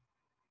করবে না।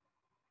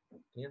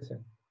 ঠিক আছে,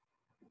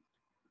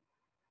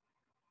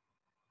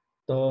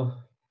 তো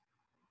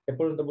এ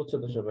পর্যন্ত বুঝছো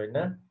তো সবাই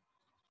না?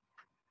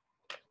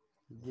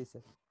 জি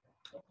স্যার।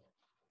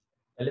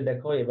 তাহলে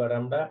দেখো এবার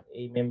আমরা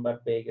এই মেম্বার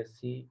পেয়ে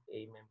গেছি,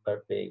 এই মেম্বার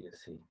পেয়ে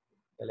গেছি।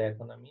 তাহলে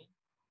এখন আমি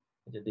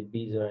যদি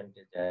বি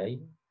জয়েন্টে যাই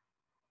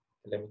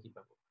তাহলে আমি কি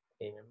পাবো?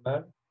 এই মেম্বার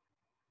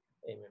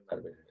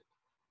বের হয়ে যাবে।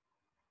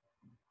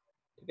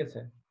 ঠিক আছে,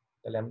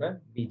 তাহলে আমরা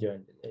বি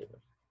জয়েন্টে যাই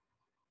এবার।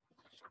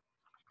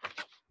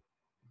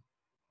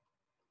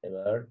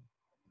 এবার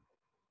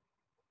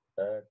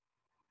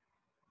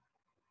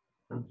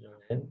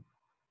জয়েন্ট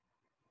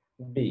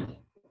বি,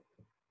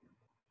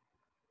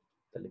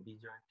 তাহলে বি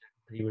জয়েন্টের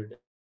ফ্রি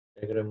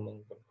ডায়াগ্রাম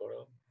অঙ্কন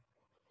করো।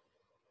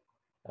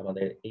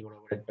 আমাদের এই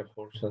বরাবর একটা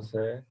ফোর্স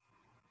আছে,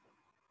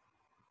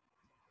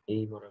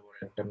 এই বরাবর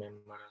একটা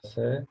মেম্বার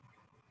আছে,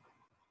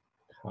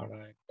 খাড়া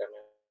একটা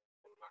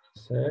মেম্বার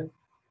আছে,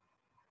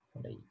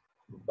 আর এই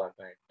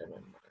বাঁকা একটা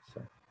মেম্বার আছে,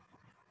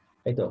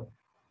 এই তো।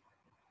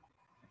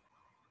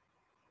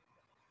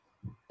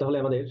 তাহলে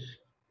আমাদের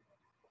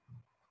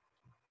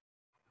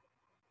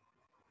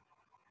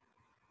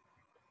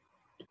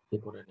কি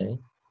করে নেই,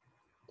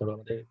 তাহলে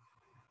আমাদের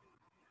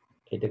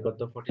এটা কত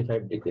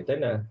 45 ডিগ্রি, তাই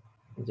না?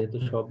 যেহেতু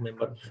সব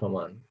মেম্বার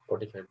সমান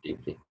 45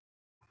 ডিগ্রি,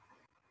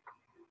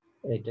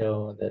 এটা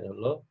আমাদের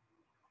হলো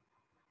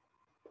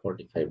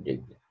 45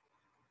 ডিগ্রি।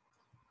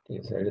 ঠিক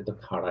আছে, এটা তো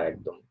খাড়া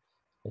একদম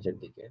নিচের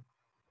দিকে,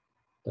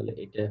 তাহলে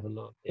এটা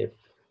হলো এফ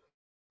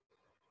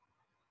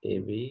এ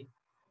বি,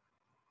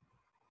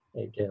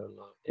 এটা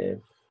হলো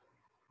এফ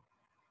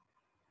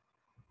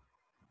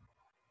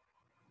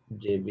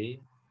জে বি,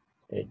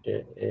 এটা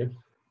এফ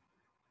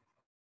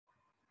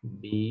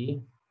বি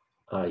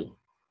আই,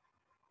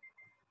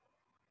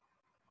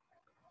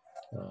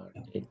 আর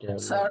এটা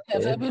হলো স্যার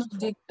এফ, এফএফ এর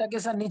দিকটাকে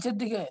স্যার নিচের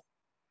দিকে,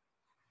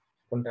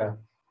 কোনটা?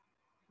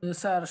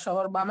 স্যার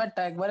সবার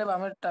বামেরটা, একবারে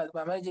বামেরটা,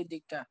 বামের যে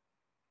দিকটা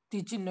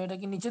তীর চিহ্ন, এটা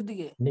কি নিচের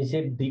দিকে?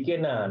 নিচের দিকে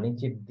না,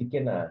 নিচের দিকে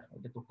না,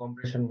 এটা তো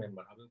কম্প্রেশন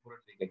মেম্বার হবে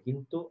উপরের দিকে।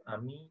 কিন্তু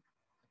আমি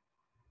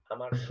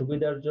আমার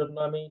সুবিধার জন্য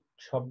আমি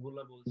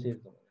সবগুলো বলছি,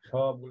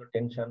 সবগুলো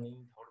টেনশনই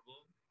ধরবো।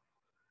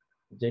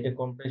 যেটা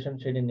কম্প্রেশন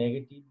সেটা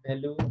নেগেটিভ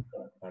ভ্যালু,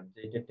 আর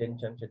যেটা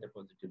টেনশন সেটা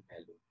পজিটিভ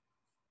ভ্যালু।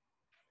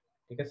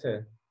 ঠিক আছে,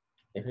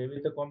 এফএবি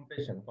তো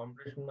কম্প্রেশন,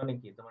 কম্প্রেশন মানে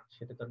কি তোমার,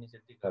 সেটা তো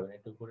নিচের দিকে হবে না,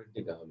 একটু উপরের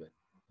দিকে হবে।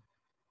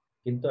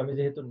 কিন্তু আমি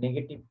যেহেতু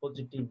নেগেটিভ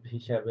পজিটিভ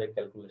হিসাবে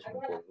ক্যালকুলেশন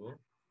করব,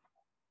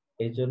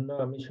 এই জন্য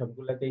আমি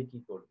সবগুলাকেই কি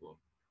করব,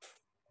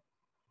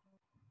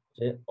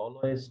 যে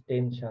অলওয়েজ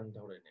টেনশন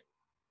ধরে নেব।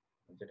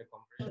 যেটা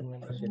কম্প্রেশন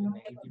মেম্বার সেটা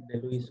নেগেটিভ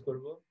ভ্যালু ইউজ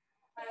করব,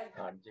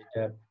 আর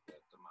যেটা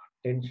তোমার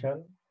টেনশন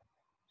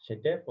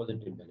সেটা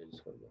পজিটিভ ভ্যালু ইউজ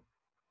করব।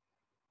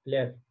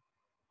 ক্লিয়ার?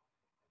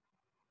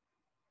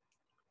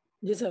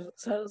 জি স্যার।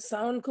 স্যার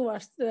সাউন্ড খুব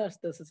আস্তে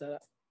আসতেছে স্যার,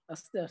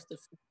 আস্তে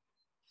আসতেছে।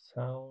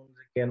 সাউন্ড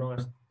কেন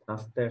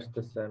আস্তে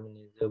আসতেছে আমি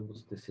নিজেও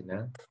বুঝতেছি না।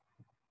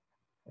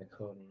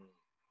 এখন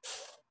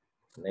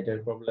নেটের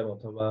প্রবলেম,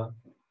 অথবা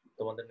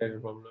তোমাদের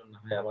নেটের প্রবলেম, না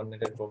হয় আমার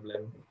নেটের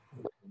প্রবলেম।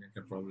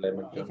 নেটের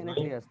প্রবলেমের এখানে জন্যই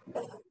ক্লিয়ার।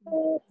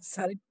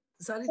 স্যার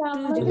স্যার স্যার একটু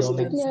আমার যদি যদি কাছে তো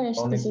অনেক বলেন ক্লিয়ার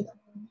স্যার। অনেক আসতেছে।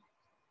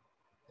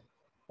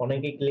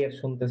 অনেকেই ক্লিয়ার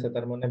শুনতেছে,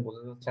 তার মানে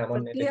বোঝা যাচ্ছে আমার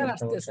স্যার নেটে ক্লিয়ার কোনো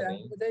আসতেছে, সমস্যা আমি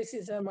নেই। বুঝাইছি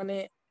স্যার, মানে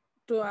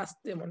একটু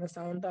আস্তে, মানে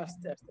সাউন্ডটা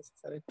আস্তে আসতেছে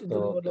স্যার, একটু তো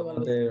জোরে বললে ভালো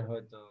হতো। তোমাদের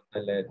হয়তো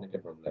তাহলে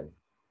নেটের প্রবলেম।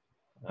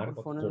 আর আমার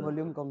কত ফোনের জোরে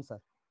ভলিউম বলবো? কম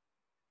স্যার।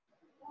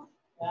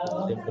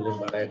 ভলিউম ফলিউম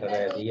বাড়ায়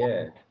টাড়ায় দিয়ে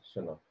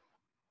শোনো।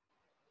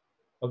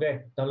 ওকে,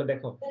 তাহলে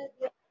দেখো,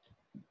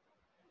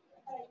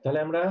 তাহলে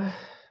আমরা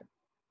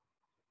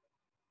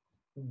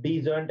ডি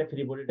জয়েন্টে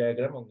ফ্রি বডি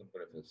ডায়াগ্রাম অঙ্কন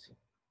করে ফেলছি।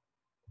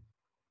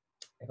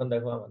 এখন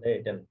দেখো আমাদের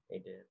এটা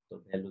তো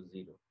ভ্যালু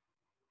 0,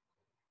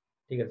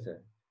 ঠিক আছে।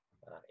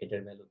 আর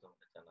এটার ভ্যালু তো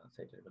আমাদের জানা আছে,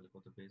 এটার ভ্যালু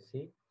কত পেয়েছি,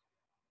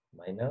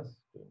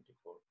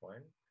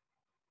 -24.04।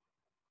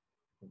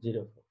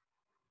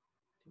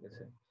 ঠিক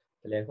আছে,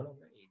 তাহলে এখন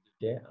আমরা এই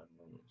দুইটা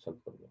আননোন সলভ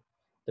করব।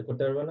 তো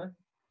করতে পারবো না?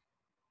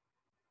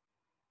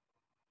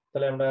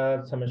 তাহলে আমরা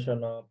summation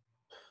of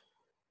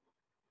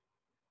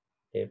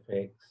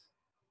fx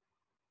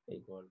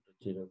equal to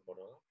 0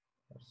 করো,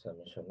 আর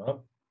summation of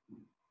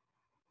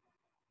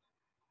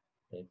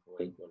fy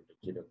equal to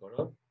 0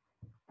 করো।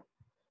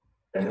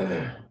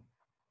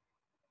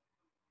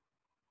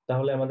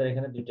 তাহলে আমাদের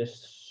এখানে দুইটা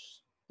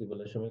কি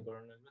বলে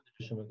সমীকরণ আসবে,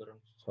 দুটো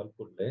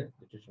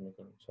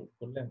সমীকরণ সলভ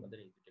করলে আমাদের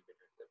এই দুটো বের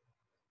হয়ে যাবে।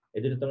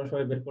 এই দুটো তোমরা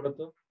সবাই বের করো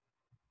তো,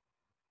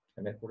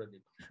 আমি করে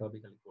দিই, সবই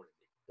খালি করে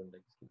দিই, তোমরা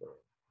কি করো,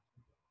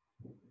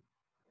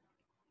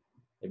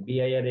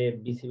 বিআই আর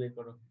বিসি বের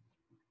করো।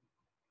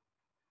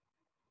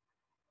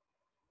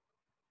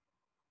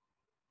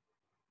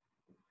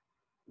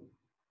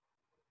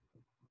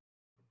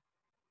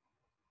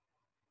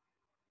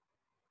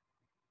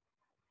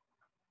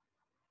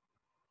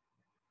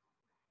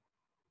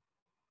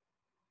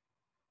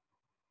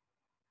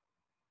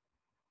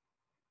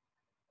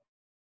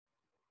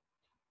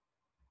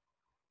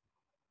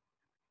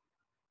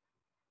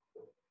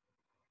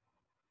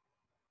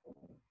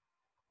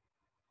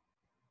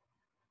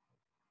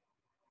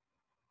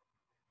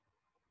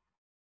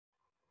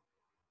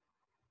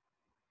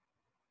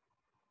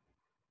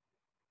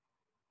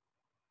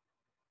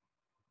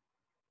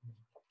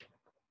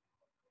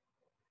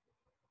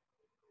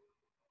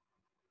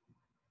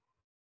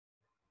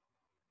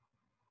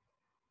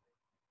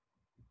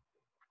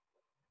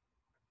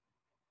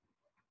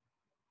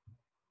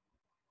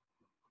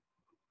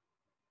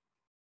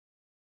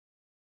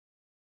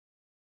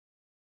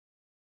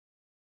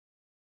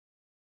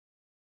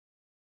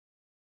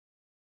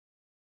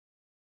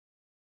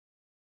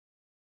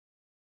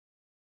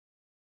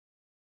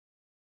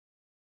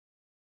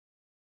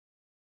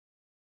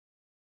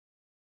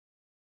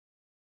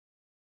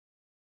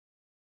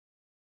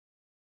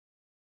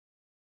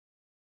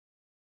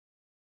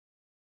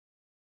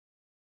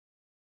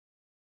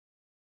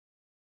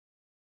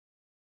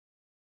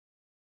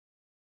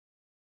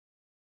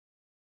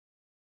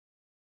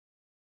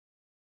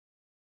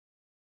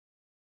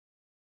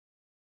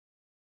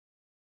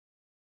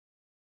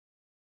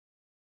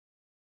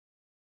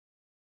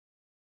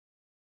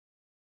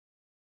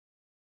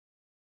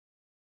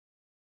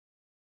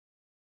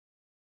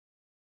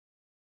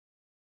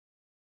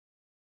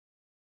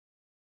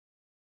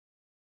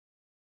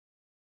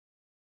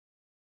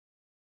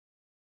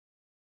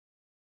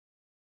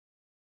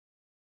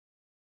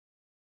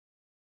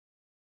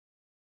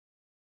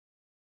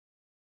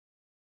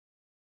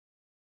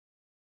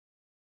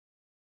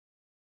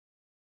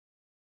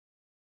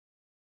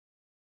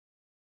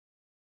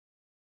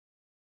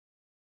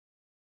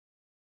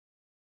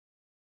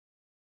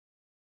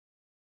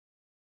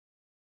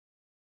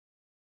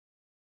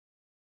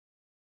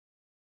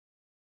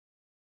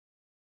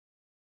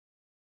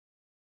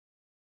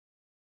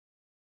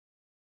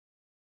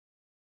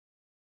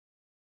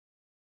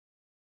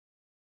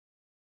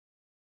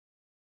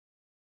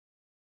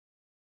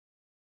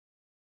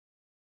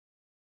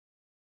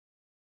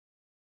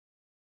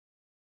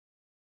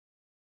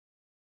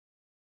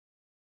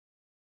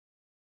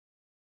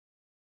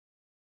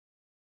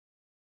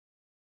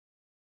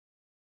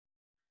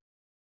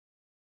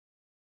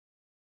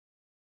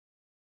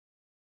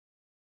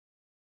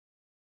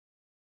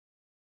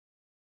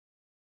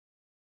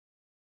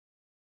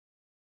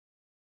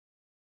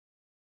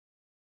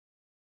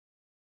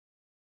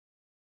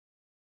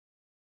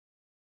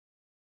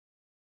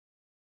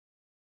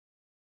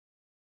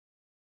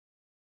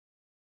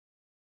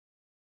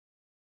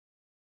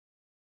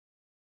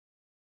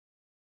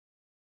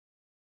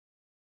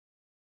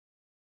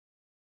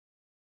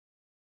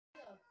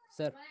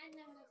 স্যার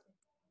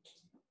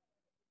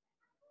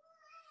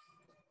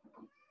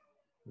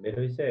বের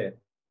হইছে?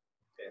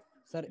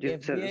 স্যার জি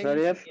sir FBI sir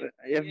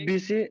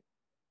FBC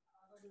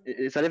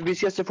sir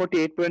FBC আছে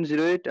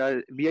 48.08 আর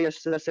বিআই আছে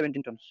স্যার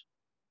 17 টার্মস।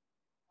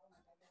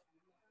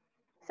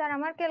 স্যার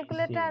আমার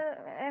ক্যালকুলেটর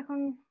এখন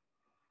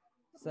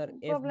স্যার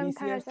প্রবলেম এফবিসি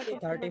থাকায় আসছে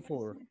স্যার করতে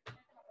 34, পারতেছি না।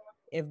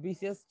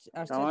 এফবিসি আসছে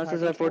আমার আছে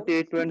স্যার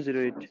 34,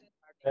 48.08।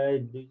 এই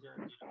দুইজন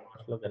এরকম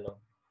আসলো কেন?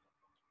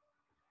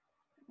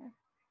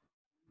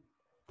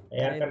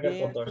 এই আর আকার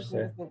এফবিআই কত আসছে আসছে?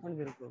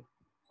 24.04।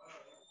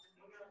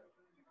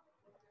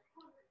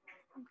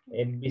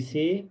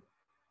 এফবিসি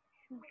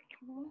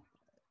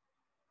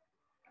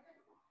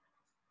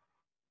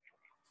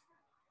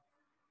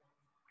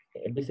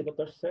এফবিসি কত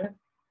আসছে?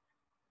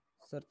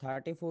 স্যার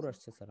 34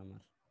 আসছে স্যার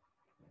আমার।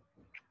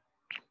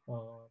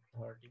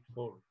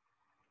 34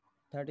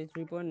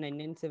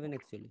 33.997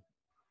 অ্যাকচুয়ালি।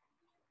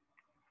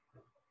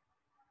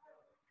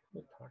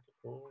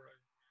 34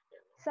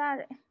 স্যার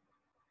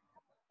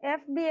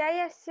এফবিআই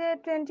আসছে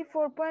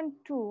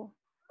 24.2।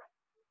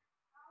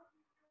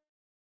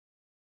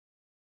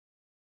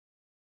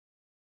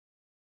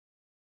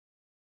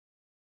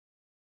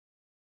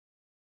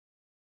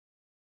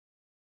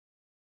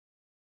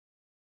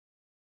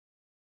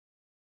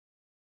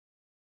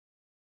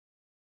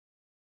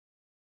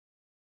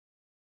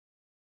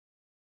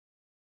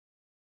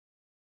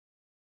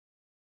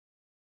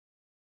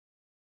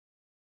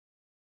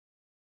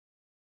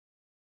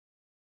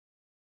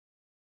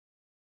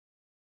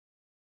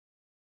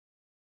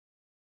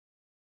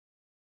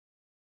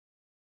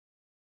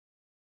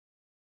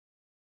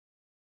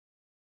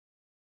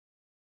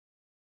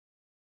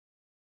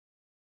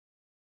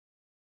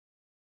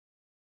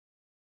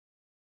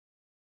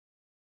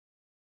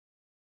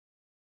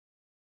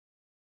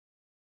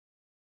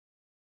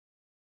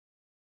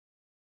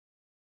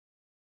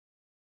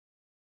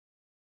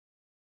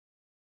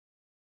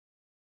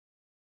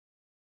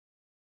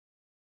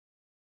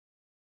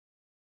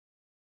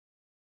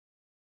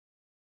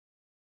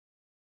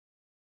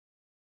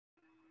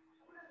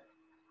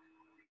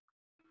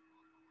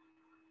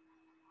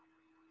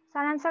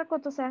 স্যার আনসার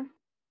কত স্যার?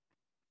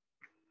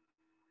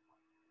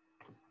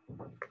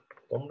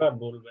 তোমরা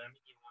বলবে, আমি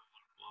কি বলবো?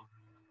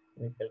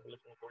 আমি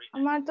ক্যালকুলেশন করি না।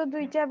 আমার তো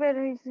দুইটা বের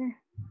হইছে,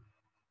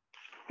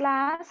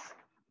 plus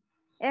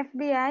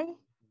FBI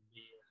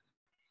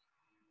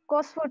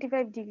cos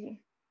 45 degree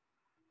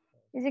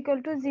is equal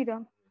to 0।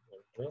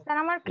 Sir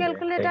আমার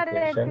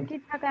ক্যালকুলেটরে একটু কি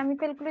থাকে, আমি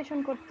ক্যালকুলেশন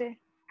করতে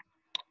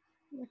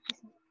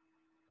পারতেছি।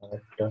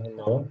 আরেকটা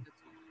হলো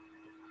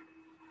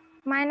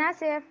minus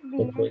F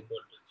FBI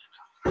equal to 0,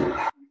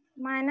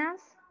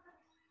 minus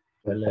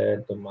তাহলে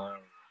তোমার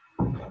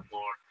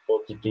আপওয়ার্ড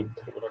পজিটিভ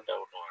ধরো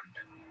ডাউনওয়ার্ড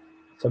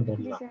সব জি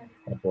ধরলাম, স্যার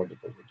আপওয়ার্ড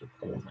পজিটিভ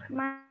তাহলে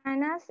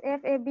minus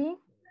FAB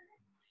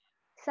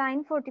sin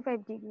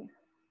 45 degree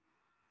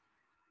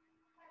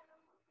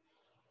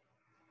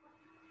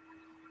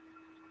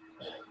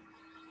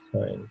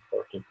sin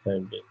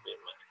 45 degree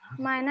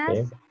minus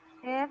F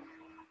F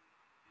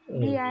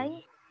বিআই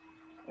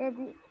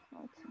এবি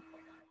আচ্ছা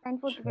sin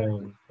 45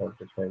 sin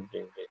 45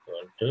 degree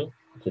equal to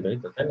 0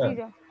 তো তাই না?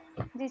 0।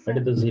 জি স্যার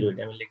এটা তো 0,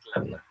 এটা আমি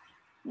লিখলাম না।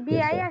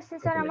 বিআই আসছে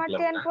স্যার আমার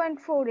লিখলাম না।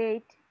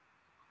 10.48।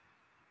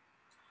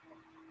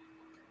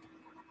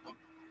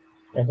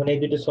 এখন এই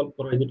দুটো সলভ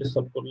করো, এই দুটো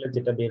সলভ করলে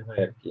যেটা বের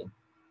হয় আর কি।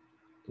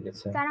 ঠিক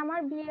আছে, স্যার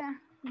আমার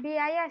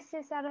বিআই আসছে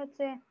স্যার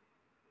হচ্ছে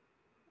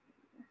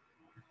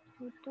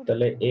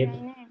তাহলে F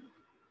বিআই না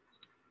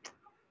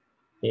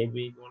AB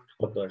equal to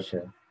কত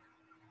আসে?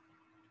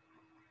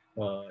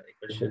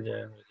 একুশে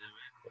যায় হয়ে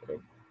যাবে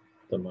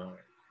তোমার,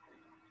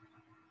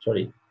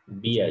 সরি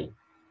BI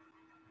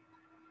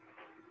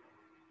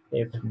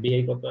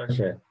FBI কত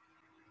আসে?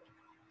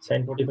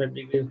 sin 45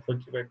 ডিগ্রি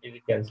 45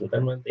 ডিগ্রি ক্যান্সেল,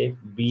 তার মানে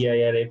FBI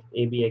আর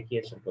FAB একই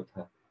আসার কথা।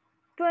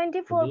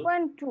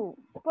 24.2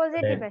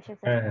 পজিটিভ আসে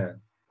স্যার। হ্যাঁ হ্যাঁ,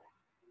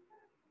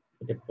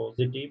 এটা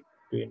পজিটিভ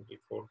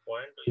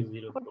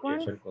 24.0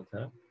 আসার কথা।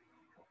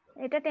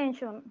 এটা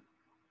টেনশন,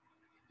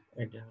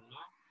 এটা হলো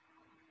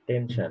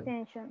টেনশন।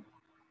 টেনশন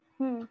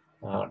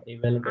আর এই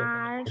ভ্যালুটা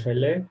ওখানে আর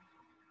বসাইলে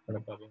মানে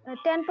পাবো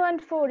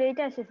 10.48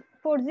 আসে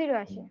 40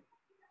 আসে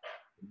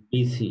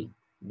BC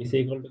BC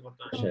ইকুয়াল টু কত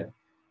আসে?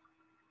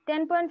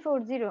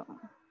 10.40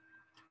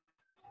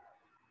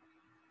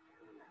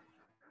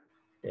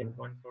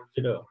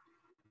 10.40।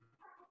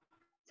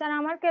 স্যার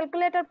আমার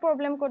ক্যালকুলেটর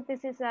প্রবলেম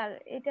করতেছে স্যার,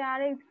 এটা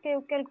আরেক কেউ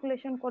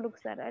ক্যালকুলেশন করুক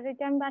স্যার, আর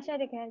এটা আমি বাসায়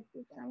রেখে আসছি,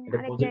 আমি এটা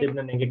আরেক পজিটিভ না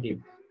জায়গায় নেগেটিভ?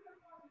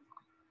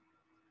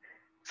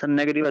 স্যার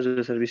নেগেটিভ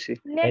আসবে স্যার বিসি।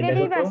 এই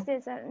দেখো নেগেটিভ তো, আসছে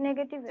স্যার,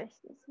 নেগেটিভ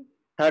আসছে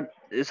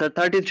স্যার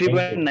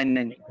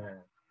 33.99। হ্যাঁ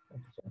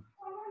আচ্ছা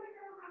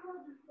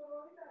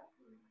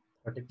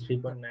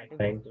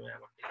 33.99। তুমি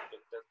আমার দিকে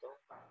যোগ দাও তো,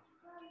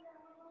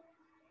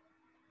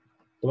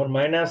 তোমার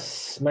মাইনাস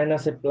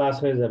মাইনাসে প্লাস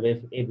হয়ে যাবে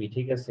এবি,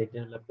 ঠিক আছে, এটা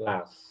হলো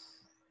প্লাস।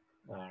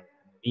 আর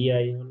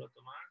বিআই হলো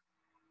তোমার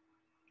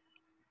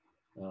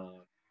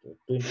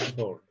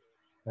 24,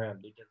 হ্যাঁ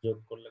দুইটা যোগ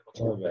করলে কত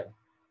হবে?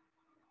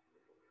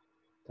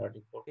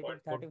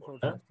 34.44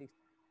 না?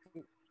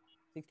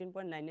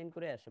 16.99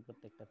 করে আসে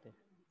প্রত্যেকটাতে।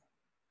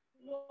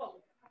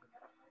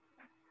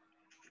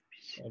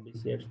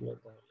 বিসি আসলো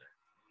তাহলে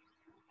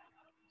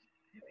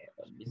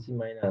বিসি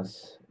মাইনাস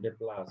ডে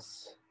প্লাস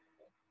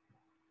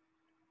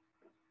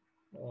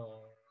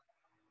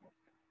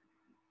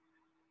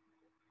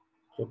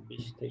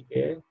 24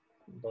 থেকে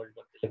 10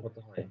 বাদ দিলে কত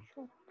হয়?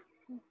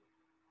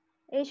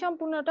 এই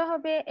সম্পূর্ণটা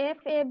হবে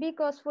F A B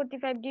cos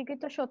 45 degree,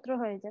 তো 17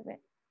 হয়ে যাবে।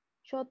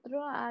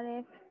 17 আর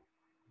এফ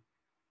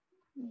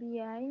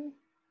বিআই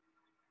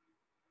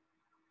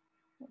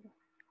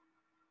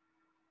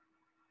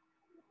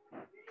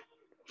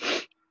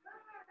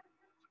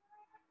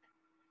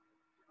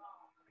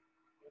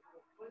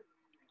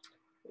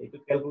একটু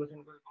ক্যালকুলেশন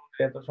করে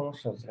তোমাদের এত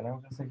সমস্যা হচ্ছে কেন?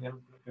 আমার কাছে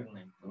ক্যালকুলেটর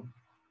নাই, তো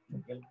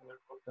ক্যালকুলেট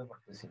করতে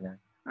পারতেছি না।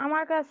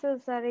 আমার কাছে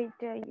স্যার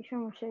এইটাই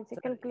সমস্যা হয়েছে,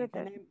 স্যার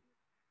ক্যালকুলেটর।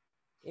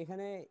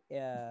 এখানে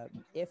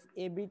এফ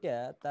এ বিটা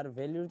তার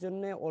ভ্যালুর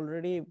জন্য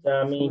অলরেডি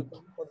আমি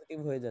পজিটিভ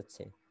হয়ে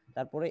যাচ্ছে,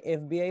 তারপরে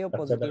এফবিআই ও আচ্ছা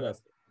পজিটিভ দাঁড়াও,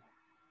 আছে।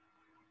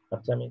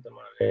 আচ্ছা আমি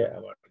তোমাকে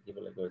আবার কি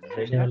বলে কইছি,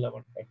 সেটা হলো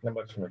আমার এক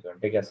নাম্বার সমীকরণ।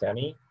 ঠিক আছে,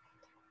 আমি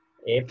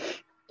এফ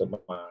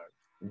তোমার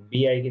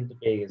বিআই কিন্তু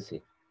পেয়ে গেছি।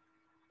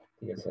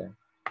 ঠিক আছে,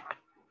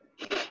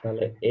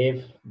 তাহলে F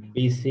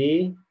BC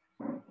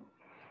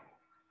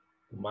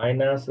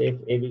minus F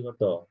AB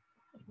কত?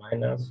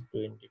 মাইনাস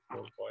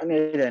আমি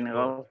এই জানি না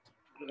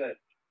 24.4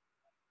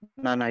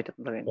 না না এটা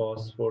তো জানি না।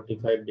 cos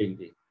 45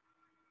 ডিগ্রি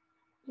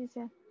জি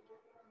স্যার।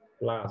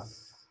 প্লাস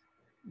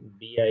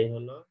বিআই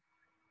হলো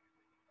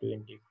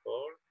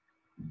 24,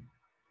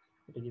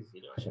 এটা কি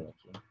জিরো আসে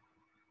নাকি?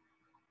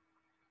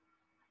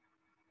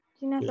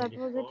 জি না স্যার,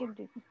 পজিটিভ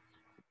ডিগ্রি।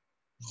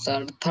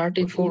 স্যার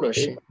 34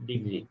 আসে।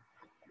 ডিগ্রি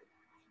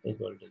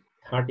ইকুয়াল টু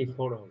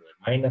 34 হবে,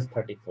 মাইনাস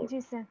 34। জি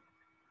স্যার,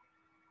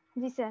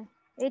 জি স্যার,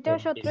 এটাও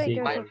 17,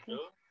 এটাও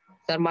 17।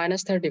 স্যার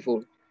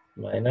 -34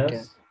 মাইনাস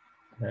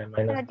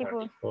মাইনাস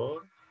 34 34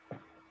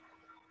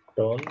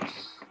 টনস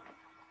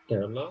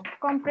হলো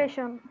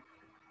কম্প্রেশন।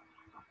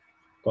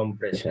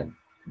 কম্প্রেশন।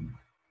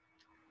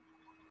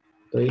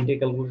 তো এইটা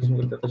ক্যালকুলেশন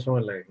করতে এত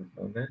সময় লাগে কিন্তু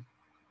আমাদের।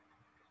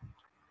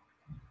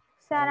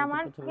 স্যার আমি তো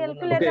আমার প্রথমে বললাম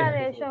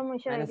ক্যালকুলেটরে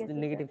সমস্যা হয়ে মাইনাস গেছে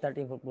স্যার। নেগেটিভ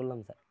 34 বললাম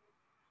স্যার।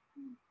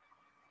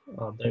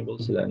 তুমি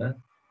বলছিলে না?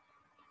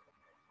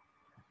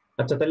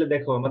 আচ্ছা তাহলে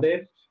দেখো আমাদের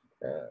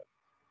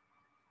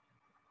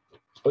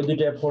ওই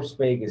দুইটা ফোর্স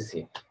পেয়ে গেছি,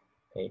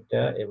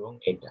 এইটা এবং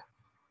এইটা।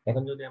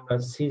 এখন যদি আমরা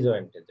সি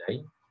জয়েন্টে যাই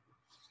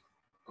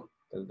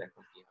তাহলে দেখো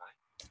কি হয়।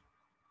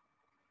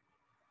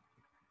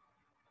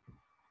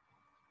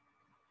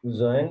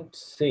 জয়েন্ট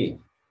সি,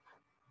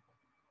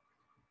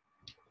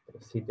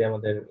 সিতে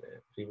আমাদের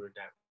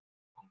ফ্রিবলটা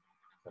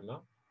হলো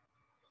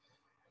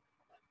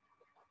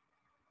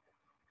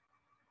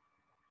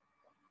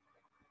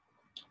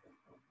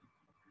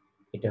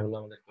এটা হলো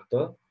আমাদের কত?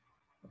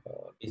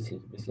 বিসি,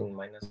 বিসি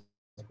মাইনাস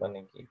মানে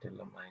কি? এটা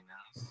হলো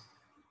মাইনাস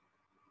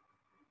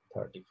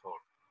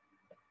 34,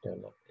 এটা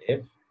হলো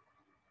এফ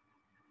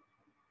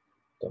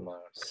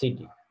তোমার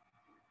সিডি,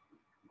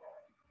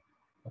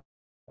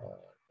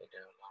 এটা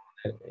হলো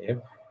আমাদের এফ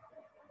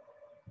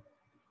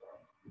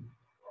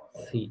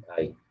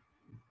সিআই।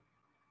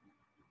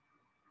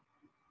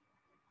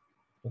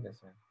 ঠিক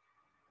আছে,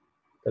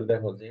 তাহলে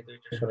দেখো যেহেতু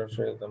এটা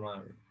সরাসরি তোমার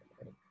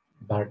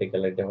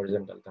ভার্টিক্যাল, এটা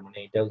হরিজন্টাল, তার মানে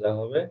এটাও যা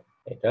হবে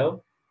এটাও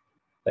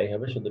তাই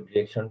হবে, শুধু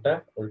ডিরেকশনটা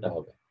উল্টা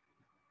হবে।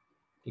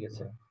 ঠিক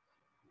আছে,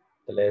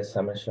 তাহলে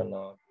summation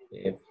of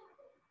F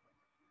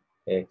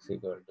x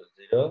equal to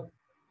 0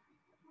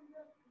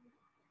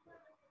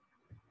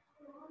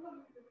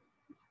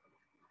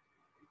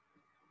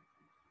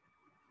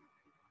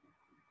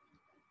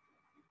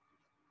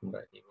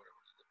 আমরা এবারে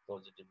যদি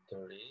পজিটিভ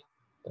ধরি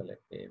তাহলে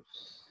F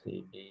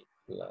CD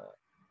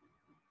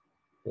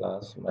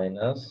plus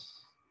minus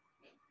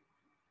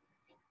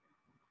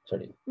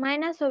sorry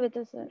minus হবে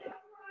তো স্যার,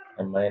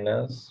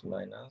 মাইনাস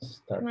মাইনাস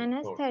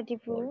 34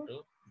 34 টু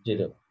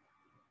 0।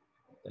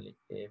 তাহলে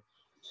এফ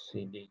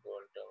সিডি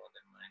ইকুয়াল টু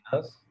আমাদের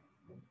মাইনাস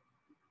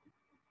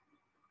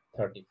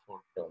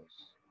 34 টনস,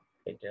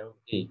 এটাও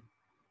কি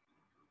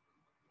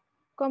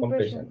কম্প্রেশন।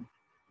 কম্প্রেশন।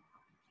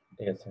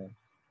 ঠিক আছে,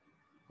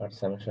 আর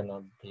summation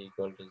of V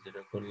equal to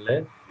 0 করলে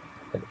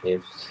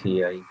এফ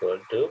সিআই ইকুয়াল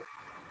টু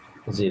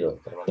 0,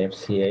 তার মানে এফ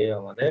সিআই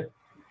আমাদের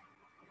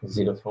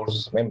 0 ফোর্স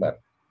মেম্বার।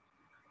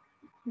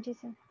 জি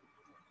স্যার।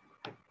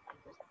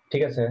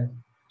 ঠিক আছে,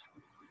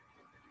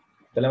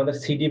 তাহলে আমাদের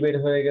সিডি বের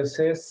হয়ে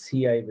গেছে,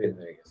 সিআই বের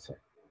হয়ে গেছে।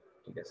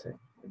 ঠিক আছে,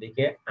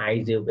 এদিকে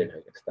আইজেও বের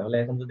হয়ে গেছে। তাহলে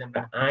এখন যদি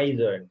আমরা আই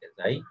জয়েন্টে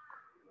যাই,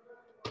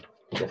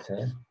 ঠিক আছে,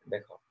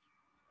 দেখো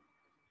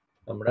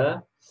আমরা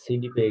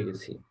সিডি পেয়ে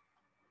গেছি,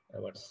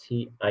 আবার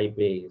সিআই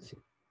পেয়ে গেছি।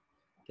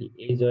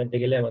 এই জয়েন্টে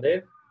গেলে আমাদের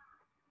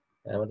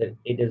আমাদের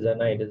এটা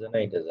জানা, এটা জানা,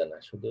 এটা জানা,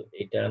 শুধু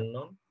এটা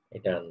আননোন,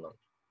 এটা আননোন।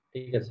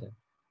 ঠিক আছে,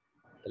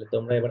 তাহলে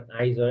তোমরা এবার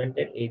আই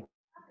জয়েন্টের এই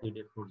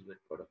দুইটা ফোর্স বের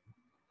করো।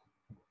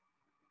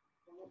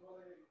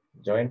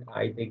 জয়েন্ট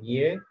আইতে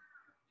গিয়ে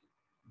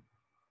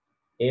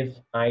এফ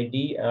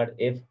আইডি আর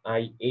এফ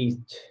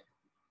আইএইচ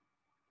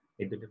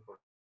এই দুটো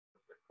ফোর্স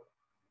বের করো।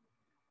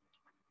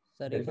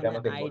 স্যার এরপরে এখানে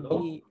আমাকে বলো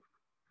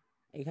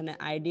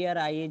আইডি আর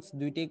আইএইচ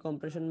দুইটাই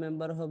কম্প্রেশন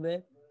মেম্বার হবে,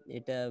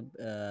 এটা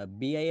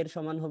বিআই এর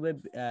সমান হবে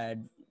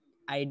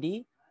আইডি,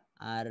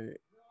 আর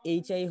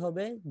এইচআই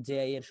হবে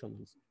জেআই এর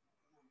সমান।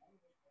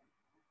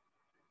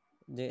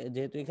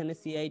 যেহেতু এখানে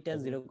সিআইটা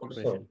জিরো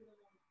কর্পোরেশন।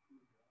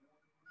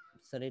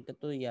 স্যার এটা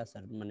তো ইয়া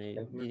স্যার, মানে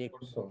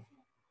ডিরেক্ট।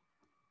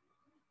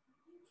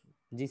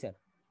 জি স্যার।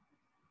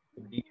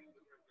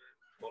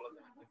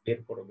 বের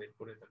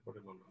করে তারপরে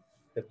বলো।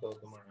 তো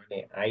তোমার মানে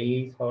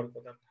আইএইচ হওয়ার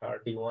কথা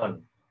 31,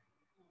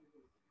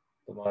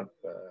 তোমার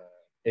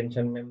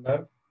টেনশন মেম্বার,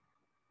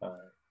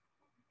 আর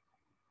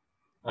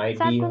আইডি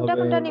স্যার কোনটা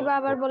হবে কোনটা হলো নিবা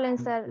আবার বলেন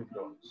স্যার।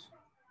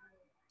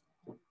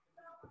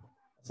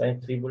 সাইন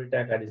 3 বলে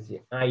টাকা দিছি,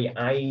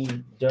 I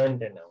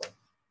joint now.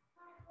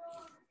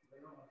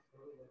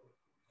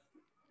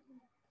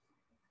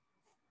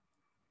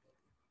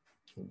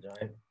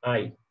 Joint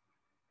I,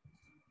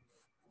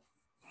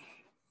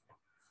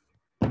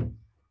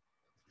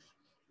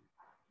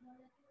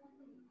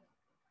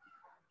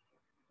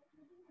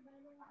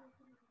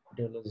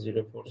 এটা হলো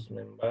 0 ফোর্স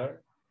মেম্বার।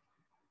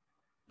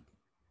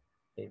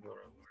 এই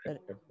বরাবর স্যার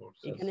একটা ফোর্স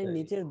এখানে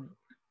আছে,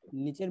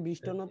 নিচের 20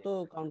 টনও তো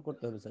কাউন্ট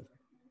করতে হবে স্যার।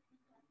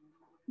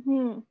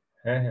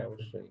 হ্যাঁ হ্যাঁ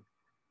অবশ্যই।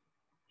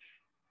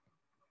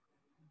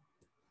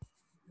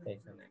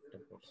 এখানে একটা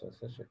ফোর্স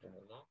আছে, সেটা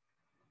হলো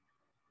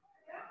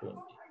 20।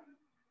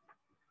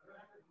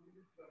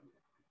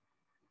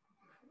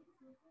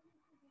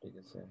 ঠিক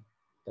আছে,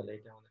 তাহলে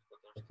এটা আমাদের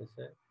কত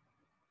আসতেছে,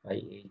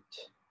 আই8,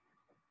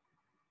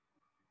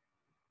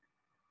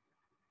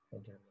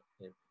 এটা হলো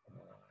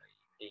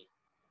এফআইডি,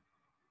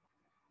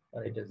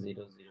 আর এটা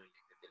 0 0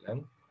 লিখে দিলাম,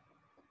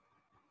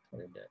 আর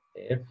এটা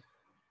এফ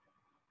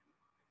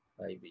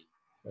আইবি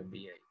বা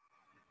বিআই,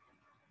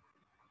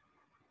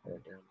 আর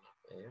এটা হলো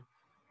এফ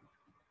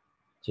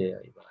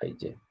জেআই বা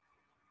আইজে।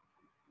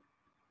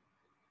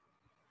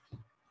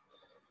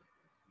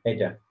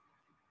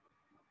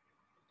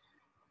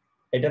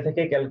 এটা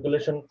থেকে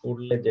ক্যালকুলেশন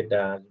করলে যেটা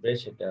আসবে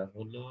সেটা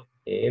হলো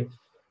এফ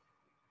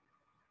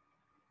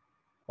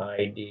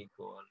আইডি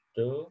ইকুয়াল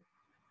টু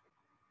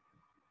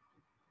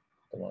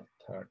তোমার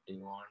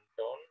 31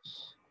 tonnes,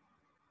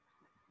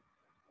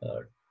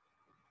 R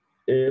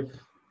F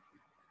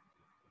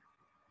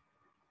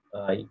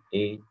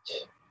IH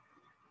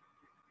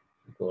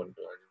equal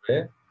to আসবে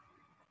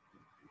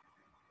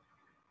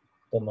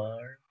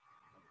তোমার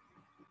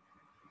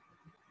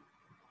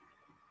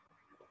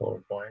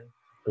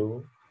 4.2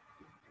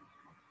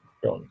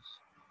 টনস।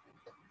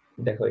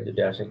 দেখো এই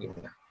দুটো আসে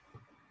কিনা।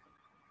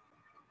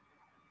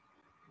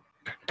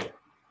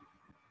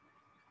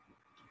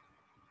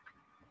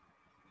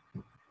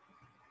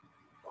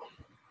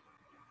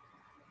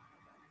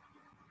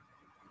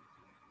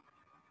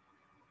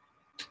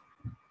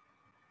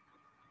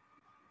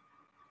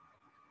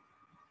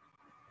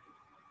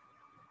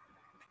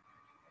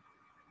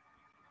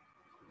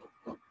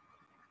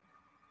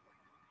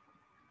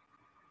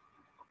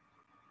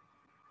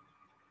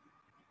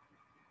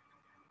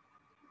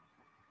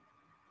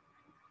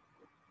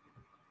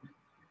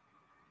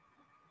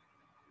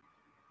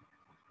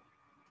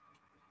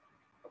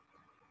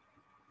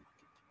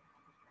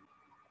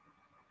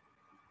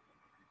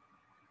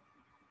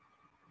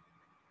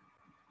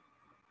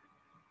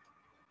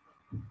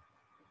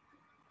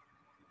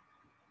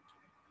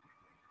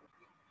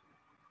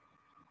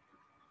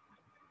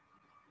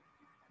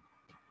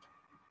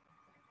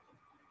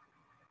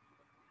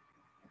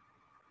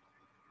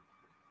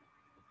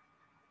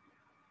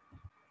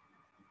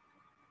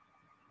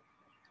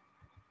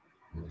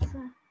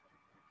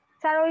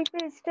 স্যার ওই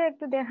পেজটা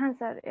একটু দেখান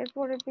স্যার,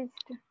 এরপরে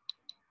পেজটা।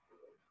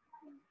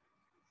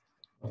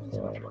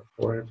 আমার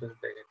পরের পেজ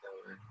দেখাতে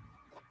হবে,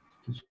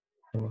 কিছু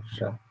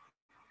সমস্যা।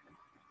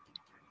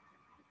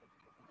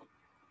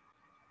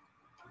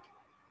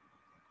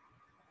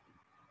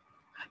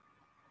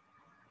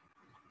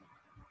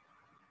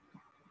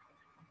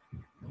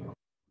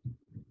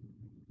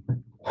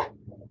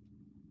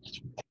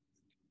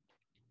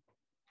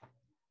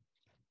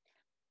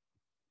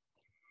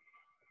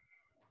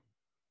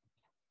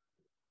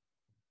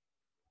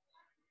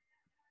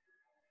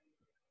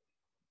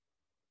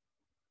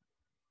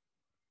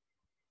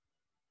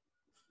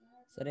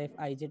 স্যার এফ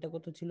আই যেটা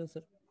কত ছিল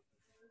স্যার?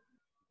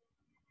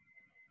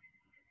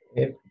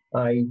 এফ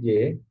আইজে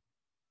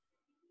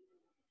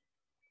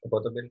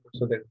কত বের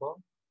করছো দেখো,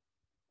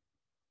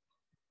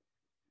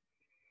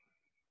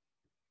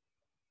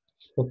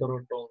 17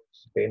 tonnes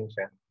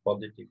tension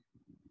positive.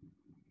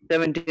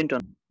 17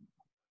 ton.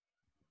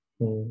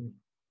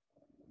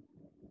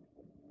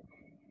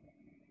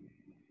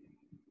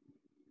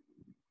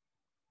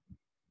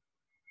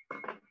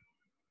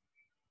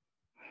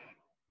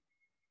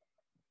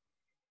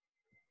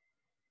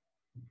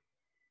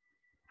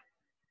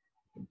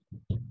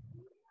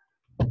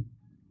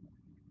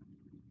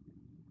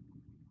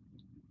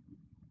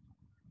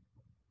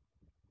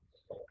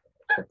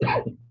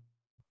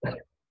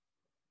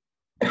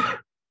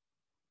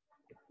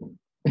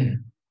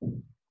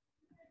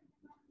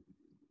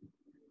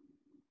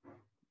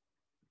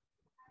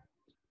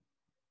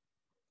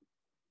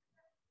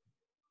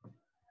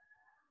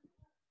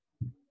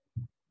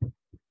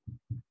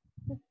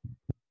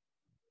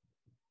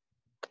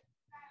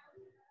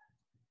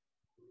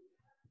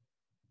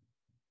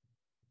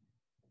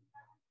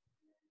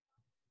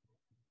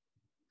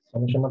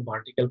 Summation of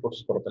vertical force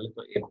করো তাহলে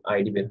তো এফ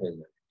আইডি বের হয়ে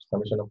যাবে।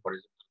 সামেশন অফ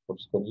হরিজন্টাল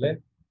ফোর্স করলে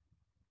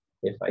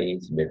এফ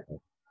আইএইচ বের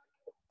হয়।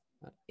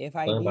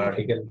 এফআইডি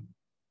ভার্টিক্যাল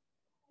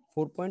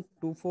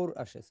 4.24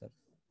 আসে স্যার।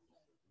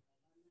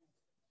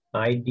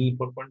 আইডি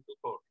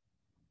 4.24।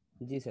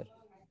 জি স্যার।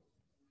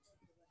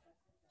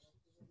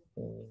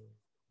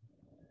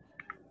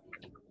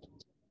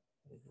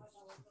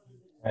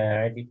 হ্যাঁ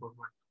আইডি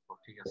 4.24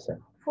 ঠিক আছে।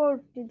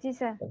 40 জি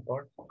স্যার। তারপর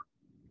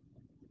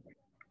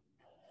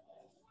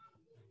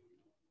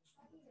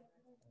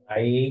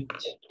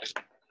আইএইচ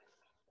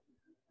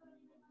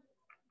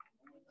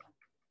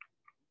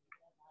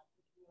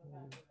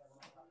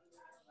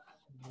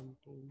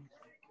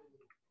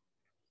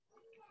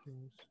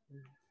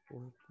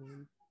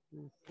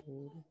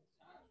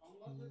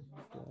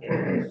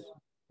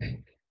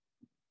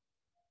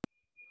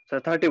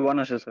স্যার 31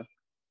 আসে স্যার,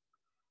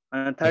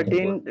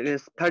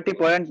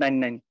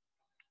 30.99।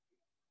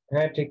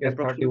 হ্যাঁ ঠিক আছে,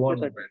 approximately 31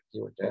 হবে আর কি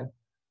ওটা।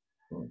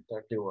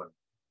 31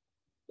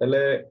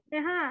 তাহলে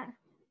হ্যাঁ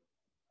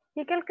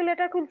কি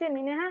ক্যালকুলেটর খুলছে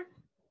নি হ্যাঁ।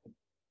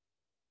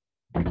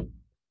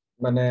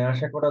 মানে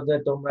আশা করা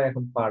যায় তোমরা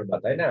এখন পারবা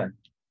তাই না?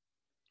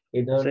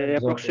 এই স্যার ধরনের যত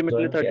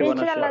approximately জয়েন্ট 31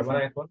 আসে। ইনশাআল্লাহ পারবা না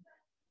স্যার, এখন?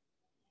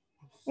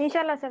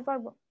 ইনশাআল্লাহ স্যার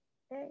পারবো।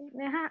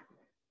 হ্যাঁ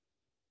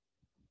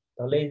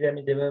তাহলে এই যে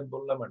আমি যেভাবে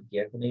বললাম আর কি,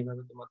 এখন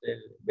এইভাবে তোমাদের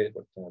বের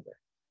করতে হবে।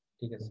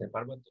 ঠিক আছে,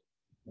 পারবা তো?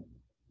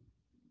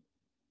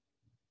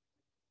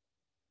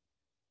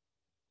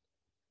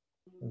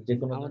 যে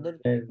কোনো আমাদের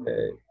ধরনের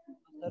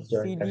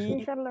জয়েন্ট সিডি আসলে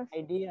ইনশাআল্লাহ।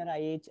 আইডি আর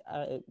আইএইচ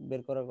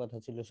বের করার কথা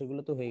ছিল,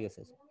 সেগুলো তো হয়ে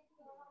গেছে।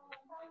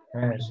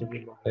 হ্যাঁ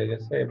সেগুলো হয়ে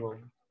গেছে এবং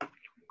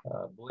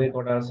বইয়ে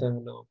করা আছে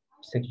হলো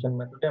সেকশন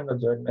মেথডে। আমরা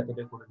জয়েন্ট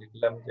মেথডে করে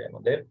দেখলাম যে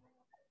আমাদের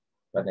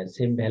মানে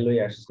সেম ভ্যালুই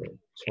আসছে।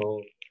 সো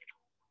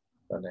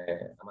মানে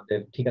আমাদের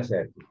ঠিক আছে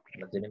আর কি,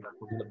 আমরা যে নাম্বার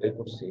কোডগুলো বের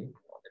করছি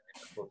আমাদের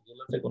নাম্বার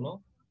কোডগুলোতে কোনো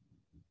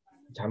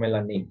ঝামেলা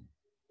নেই।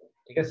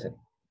 ঠিক আছে,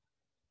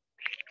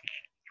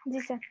 জি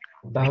স্যার।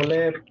 তাহলে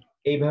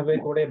এইভাবে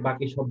করে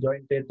বাকি সব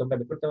জয়েন্টে তোমরা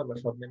বের করতে পারবে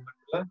সব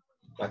মেম্বারগুলো।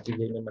 বাকি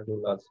যে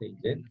মেম্বারগুলো আছে এই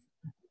যে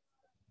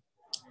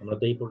আমরা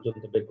তো এই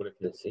পর্যন্ত বের করে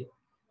ফেলেছি।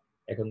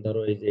 এখন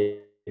ধরো এই যে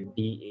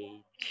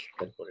ডিএইচ,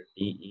 তারপরে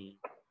ডিই,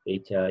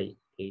 এইচআই,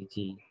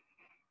 এইচই,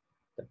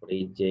 তারপরে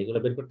এই যে এগুলো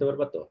বের করতে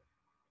পারবা তো?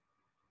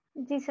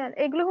 জি স্যার,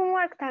 এগুলো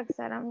হোমওয়ার্ক থাক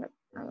স্যার, আমরা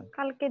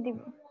কালকে দিব।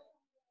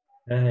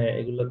 হ্যাঁ হ্যাঁ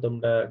এগুলো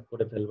তোমরা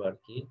করে ফেলবা আর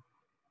কি।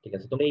 ঠিক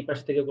আছে, তুমি এই পাশ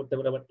থেকে করতে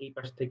পারো, আবার এই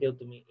পাশ থেকেও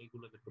তুমি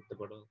এইগুলো বের করতে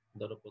পারো।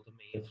 ধরো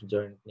প্রথমে এফ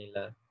জয়েন্ট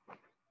নিলা,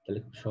 তাহলে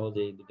খুব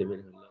সহজেই এই দুটো বের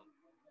হলো।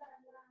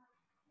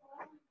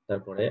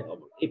 তারপরে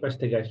এই পাশ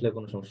থেকে আসলে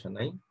কোনো সমস্যা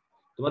নাই।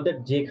 তোমাদের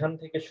যেখান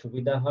থেকে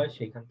সুবিধা হয়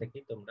সেখান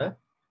থেকেই তোমরা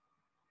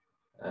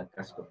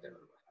কাজ করতে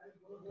পারবে।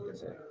 ঠিক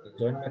আছে,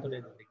 জয়েন্ট মেথডে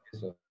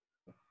দেখতেছো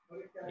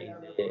এই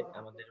যে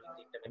আমাদের ওই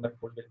তিনটা মেম্বার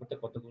কোড বের করতে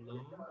কতগুলো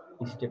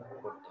স্টেপ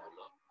করতে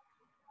হলো।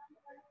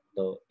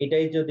 তো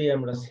এটাই যদি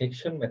আমরা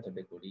সেকশন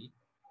মেথডে করি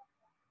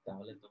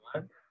তাহলে তোমার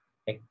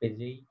এক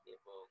পেজেই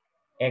এবং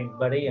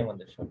একবারেই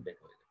আমাদের সব বের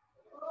হয়ে যাবে।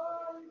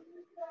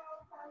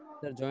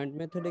 স্যার জয়েন্ট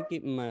মেথডে কি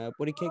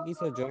পরীক্ষায় কি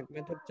স্যার জয়েন্ট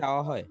মেথড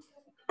চাওয়া হয়?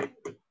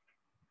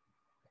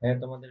 হ্যাঁ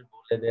তোমাদের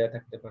বলে দেয়া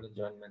থাকতে পারে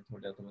জয়েন্ট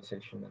মেথডে অথবা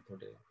সেকশন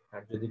মেথডে।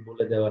 আর যদি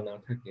বলে দেওয়া না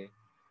থাকে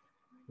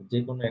যে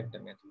কোনো একটা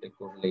মেথডে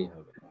করলেই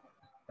হবে।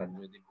 আর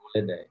যদি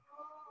বলে দেয়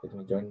যে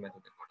তুমি জয়েন্ট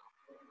মেথডে করো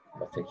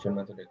বা সেকশন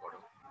মেথডে করো,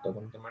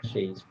 তখন তোমার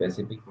সেই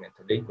স্পেসিফিক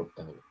মেথডেই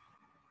করতে হবে।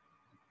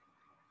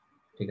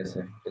 ঠিক আছে,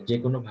 তো যে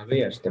কোনো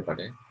ভাবেই আসতে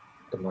পারে,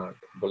 তোমার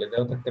বলে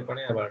দেওয়া থাকতে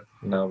পারে আবার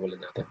নাও বলে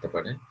দেওয়া থাকতে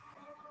পারে।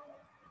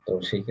 তো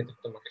সেই ক্ষেত্রে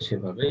তোমাকে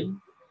সেভাবেই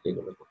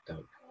এগুলো করতে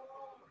হবে।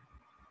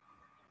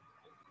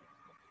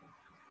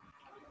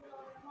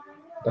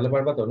 তাহলে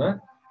পারবা তো না?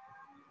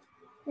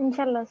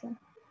 ইনশাআল্লাহ স্যার।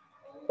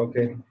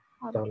 ওকে,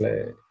 তাহলে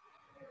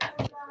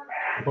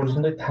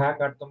পর্যন্তই থাক।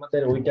 আর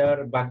তোমাদের ওইটার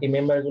বাকি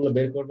মেম্বার গুলো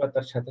বের করবা,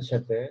 তার সাথে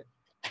সাথে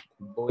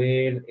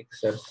বইয়ের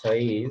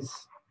এক্সারসাইজ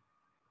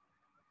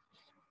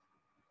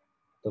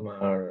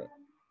তোমার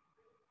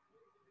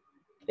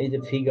এই যে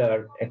ফিগার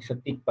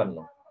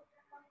 153,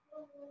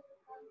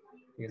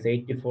 ঠিক আছে,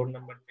 84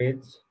 number page,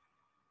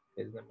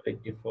 page number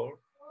 84,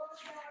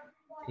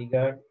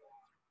 figure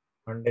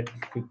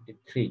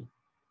 153।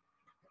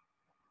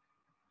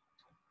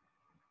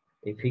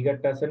 এই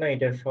ফিগারটা আছে না,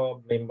 এটার সব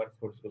মেম্বার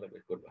ফোর্স গুলো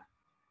বের করবা।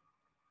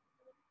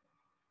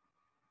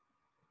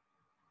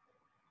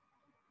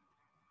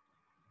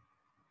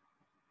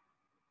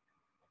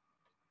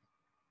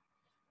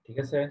 ঠিক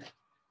আছে,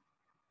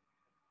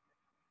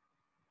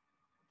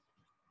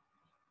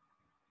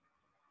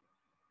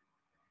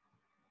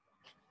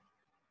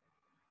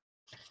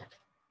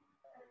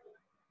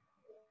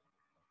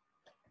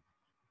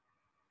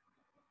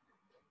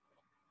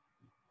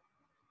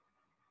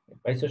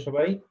 পাইছো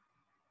সবাই?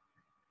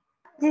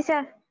 জি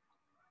স্যার।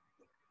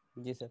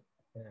 জি স্যার।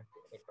 হ্যাঁ,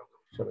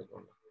 সবাই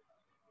করবা।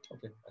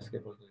 ওকে, আজকে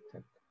পর্যন্ত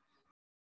থাক।